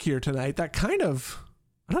Doc here tonight, that kind of,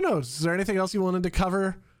 I don't know, is there anything else you wanted to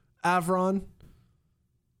cover, Avron?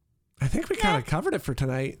 I think we kind of covered it for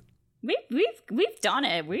tonight. We've done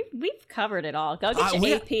it. We've covered it all. Go get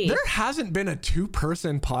your AP. There hasn't been a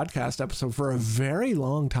 2-person podcast episode for a very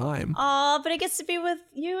long time. Oh, but it gets to be with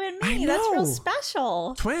you and me. I know. That's real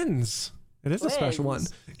special. Twins. It is a special one,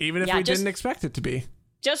 even if we didn't expect it to be.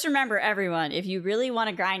 Just remember, everyone, if you really want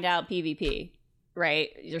to grind out PvP, right?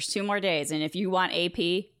 There's 2 more days, and if you want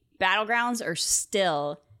AP, Battlegrounds are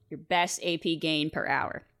still your best AP gain per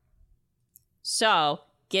hour. So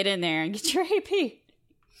get in there and get your AP.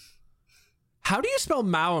 How do you spell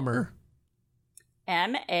Maormer?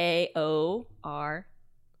 Maormer.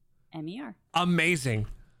 Amazing.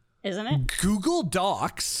 Isn't it? Google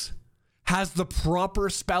Docs has the proper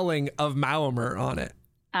spelling of Maormer on it.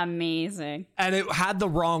 Amazing. And it had the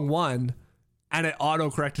wrong one, and it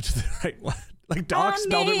auto-corrected to the right one. Like, Docs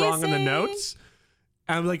spelled it wrong in the notes.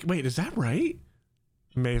 And I'm like, wait, is that right?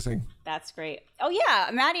 Amazing. That's great. Oh,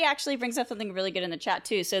 yeah. Maddie actually brings up something really good in the chat,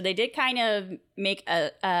 too. So they did kind of make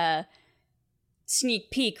a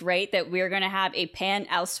sneak peek, right, that we're going to have a Pan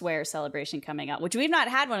Elsewhere celebration coming up, which we've not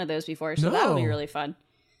had one of those before, so that'll be really fun.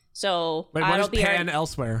 So wait, what is Pan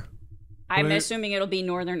Elsewhere? I'm assuming it'll be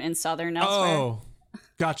Northern and Southern Elsewhere. Oh,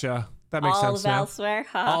 gotcha. That makes sense. All of now. Elsewhere.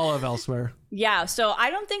 Huh? All of Elsewhere. Yeah, so I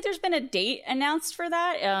don't think there's been a date announced for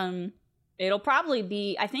that. It'll probably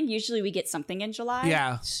be, I think usually we get something in July.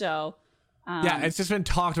 Yeah. So yeah, it's just been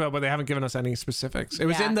talked about, but they haven't given us any specifics. It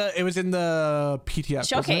was in the PTS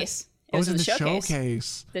showcase. It was in the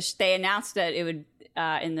showcase. They announced that it would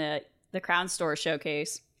in the Crown Store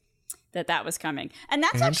showcase that was coming. And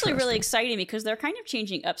that's actually really exciting because they're kind of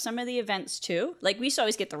changing up some of the events too. Like we used to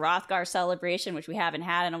always get the Rothgar celebration, which we haven't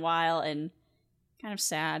had in a while, and kind of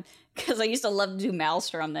sad because I used to love to do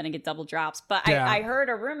Maelstrom then and get double drops. But I heard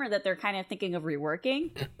a rumor that they're kind of thinking of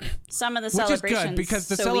reworking some of the celebrations. Which is good because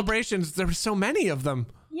the celebrations, there were so many of them.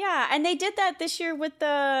 Yeah, and they did that this year with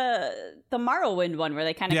the Morrowind one where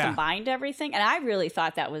they kind of combined everything, and I really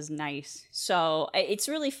thought that was nice. So it's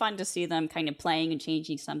really fun to see them kind of playing and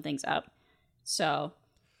changing some things up. So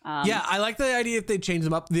yeah, I like the idea if they change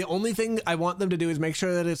them up. The only thing I want them to do is make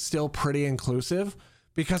sure that it's still pretty inclusive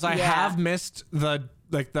because I have missed the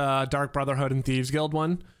Dark Brotherhood and Thieves Guild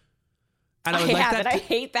one. And I would like that. I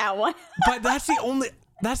hate that one. But that's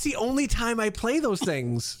the only time I play those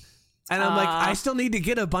things. And I'm like, I still need to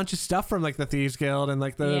get a bunch of stuff from like the Thieves Guild and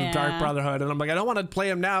like the Dark Brotherhood. And I'm like, I don't want to play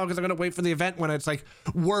them now because I'm going to wait for the event when it's like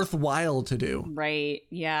worthwhile to do. Right.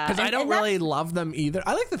 Yeah. Because I don't really love them either.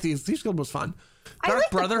 I like the Thieves Guild was fun.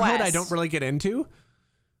 Dark Brotherhood, I don't really get into.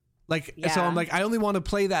 Like, so I'm like, I only want to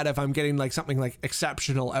play that if I'm getting like something like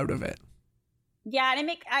exceptional out of it. Yeah,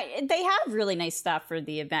 and they have really nice stuff for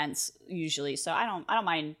the events usually, so I don't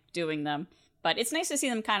mind doing them. But it's nice to see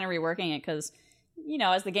them kind of reworking it because, you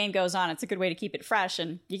know, as the game goes on, it's a good way to keep it fresh,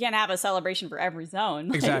 and you can't have a celebration for every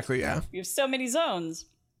zone. Exactly, yeah. We have so many zones.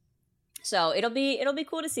 So it'll be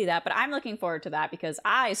cool to see that, but I'm looking forward to that because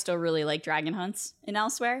I still really like dragon hunts in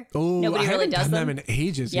Elsewhere. Oh, nobody really does them in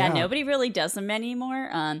ages. Yeah, nobody really does them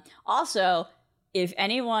anymore. Also, if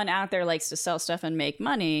anyone out there likes to sell stuff and make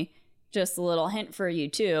money, just a little hint for you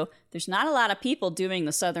too. There's not a lot of people doing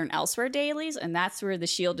the Southern Elsewhere dailies, and that's where the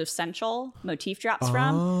Shield of Central motif drops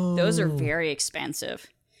from. Those are very expensive.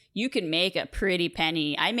 You can make a pretty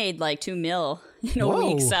penny. I made like 2 mil in a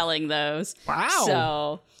week selling those. Wow.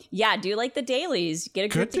 So yeah, do like the dailies. Get a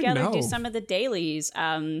group together, do some of the dailies.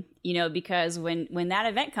 You know, because when that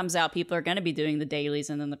event comes out, people are going to be doing the dailies,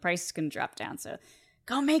 and then the price is going to drop down. So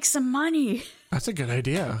go make some money. That's a good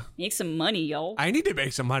idea. Make some money, yo. I need to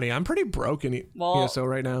make some money. I'm pretty broke in ESO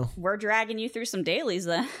right now. We're dragging you through some dailies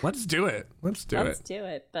then. Let's do it. Let's do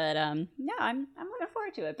it. But no, I'm looking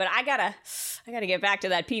forward to it. But I gotta get back to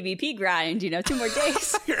that PvP grind. You know, 2 more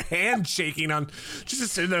days. Your hand shaking on, just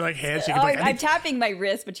sitting there like hand shaking. Oh, like, I'm tapping my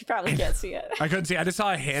wrist, but you probably can't see it. I couldn't see. I just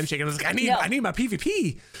saw a hand shaking. I was like, I need my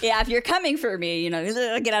PvP. Yeah, if you're coming for me, you know,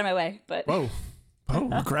 get out of my way. But whoa. Oh,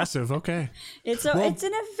 aggressive. Okay. It's an event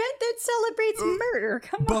that celebrates murder.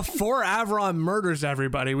 Come on. Before Avron murders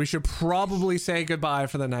everybody, we should probably say goodbye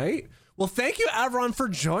for the night. Well, thank you, Avron, for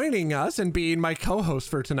joining us and being my co-host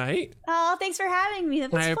for tonight. Oh, thanks for having me.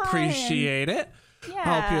 That was fun. I appreciate it.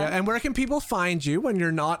 Yeah. And where can people find you when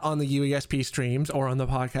you're not on the UESP streams or on the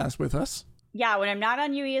podcast with us? Yeah, when I'm not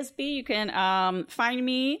on UESP, you can find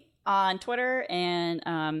me on Twitter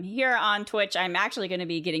and here on Twitch. I'm actually going to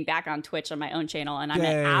be getting back on Twitch on my own channel, and I'm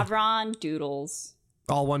at Avron Doodles.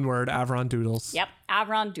 All one word, Avron Doodles. Yep,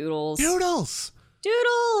 Avron Doodles.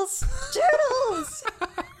 Doodles!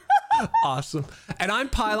 Awesome. And I'm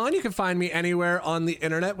Pylon. You can find me anywhere on the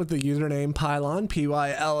internet with the username Pylon,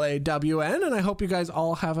 Pylawn, and I hope you guys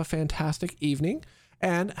all have a fantastic evening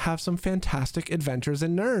and have some fantastic adventures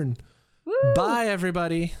in Nirn. Woo! Bye,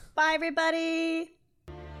 everybody. Bye, everybody.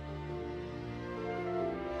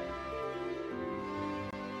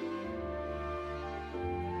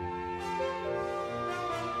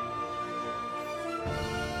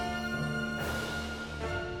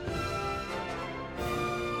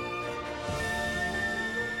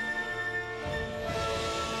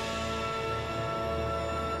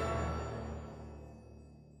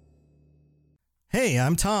 Hey,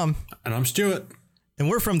 I'm Tom. And I'm Stuart. And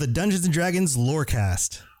we're from the Dungeons & Dragons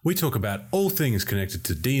Lorecast. We talk about all things connected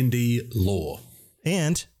to D&D lore.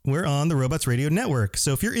 And we're on the Robots Radio Network.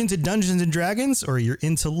 So if you're into Dungeons & Dragons or you're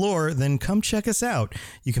into lore, then come check us out.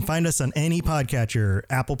 You can find us on any podcatcher,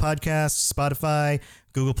 Apple Podcasts, Spotify,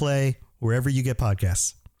 Google Play, wherever you get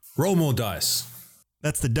podcasts. Roll more dice.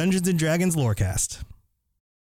 That's the Dungeons & Dragons Lorecast.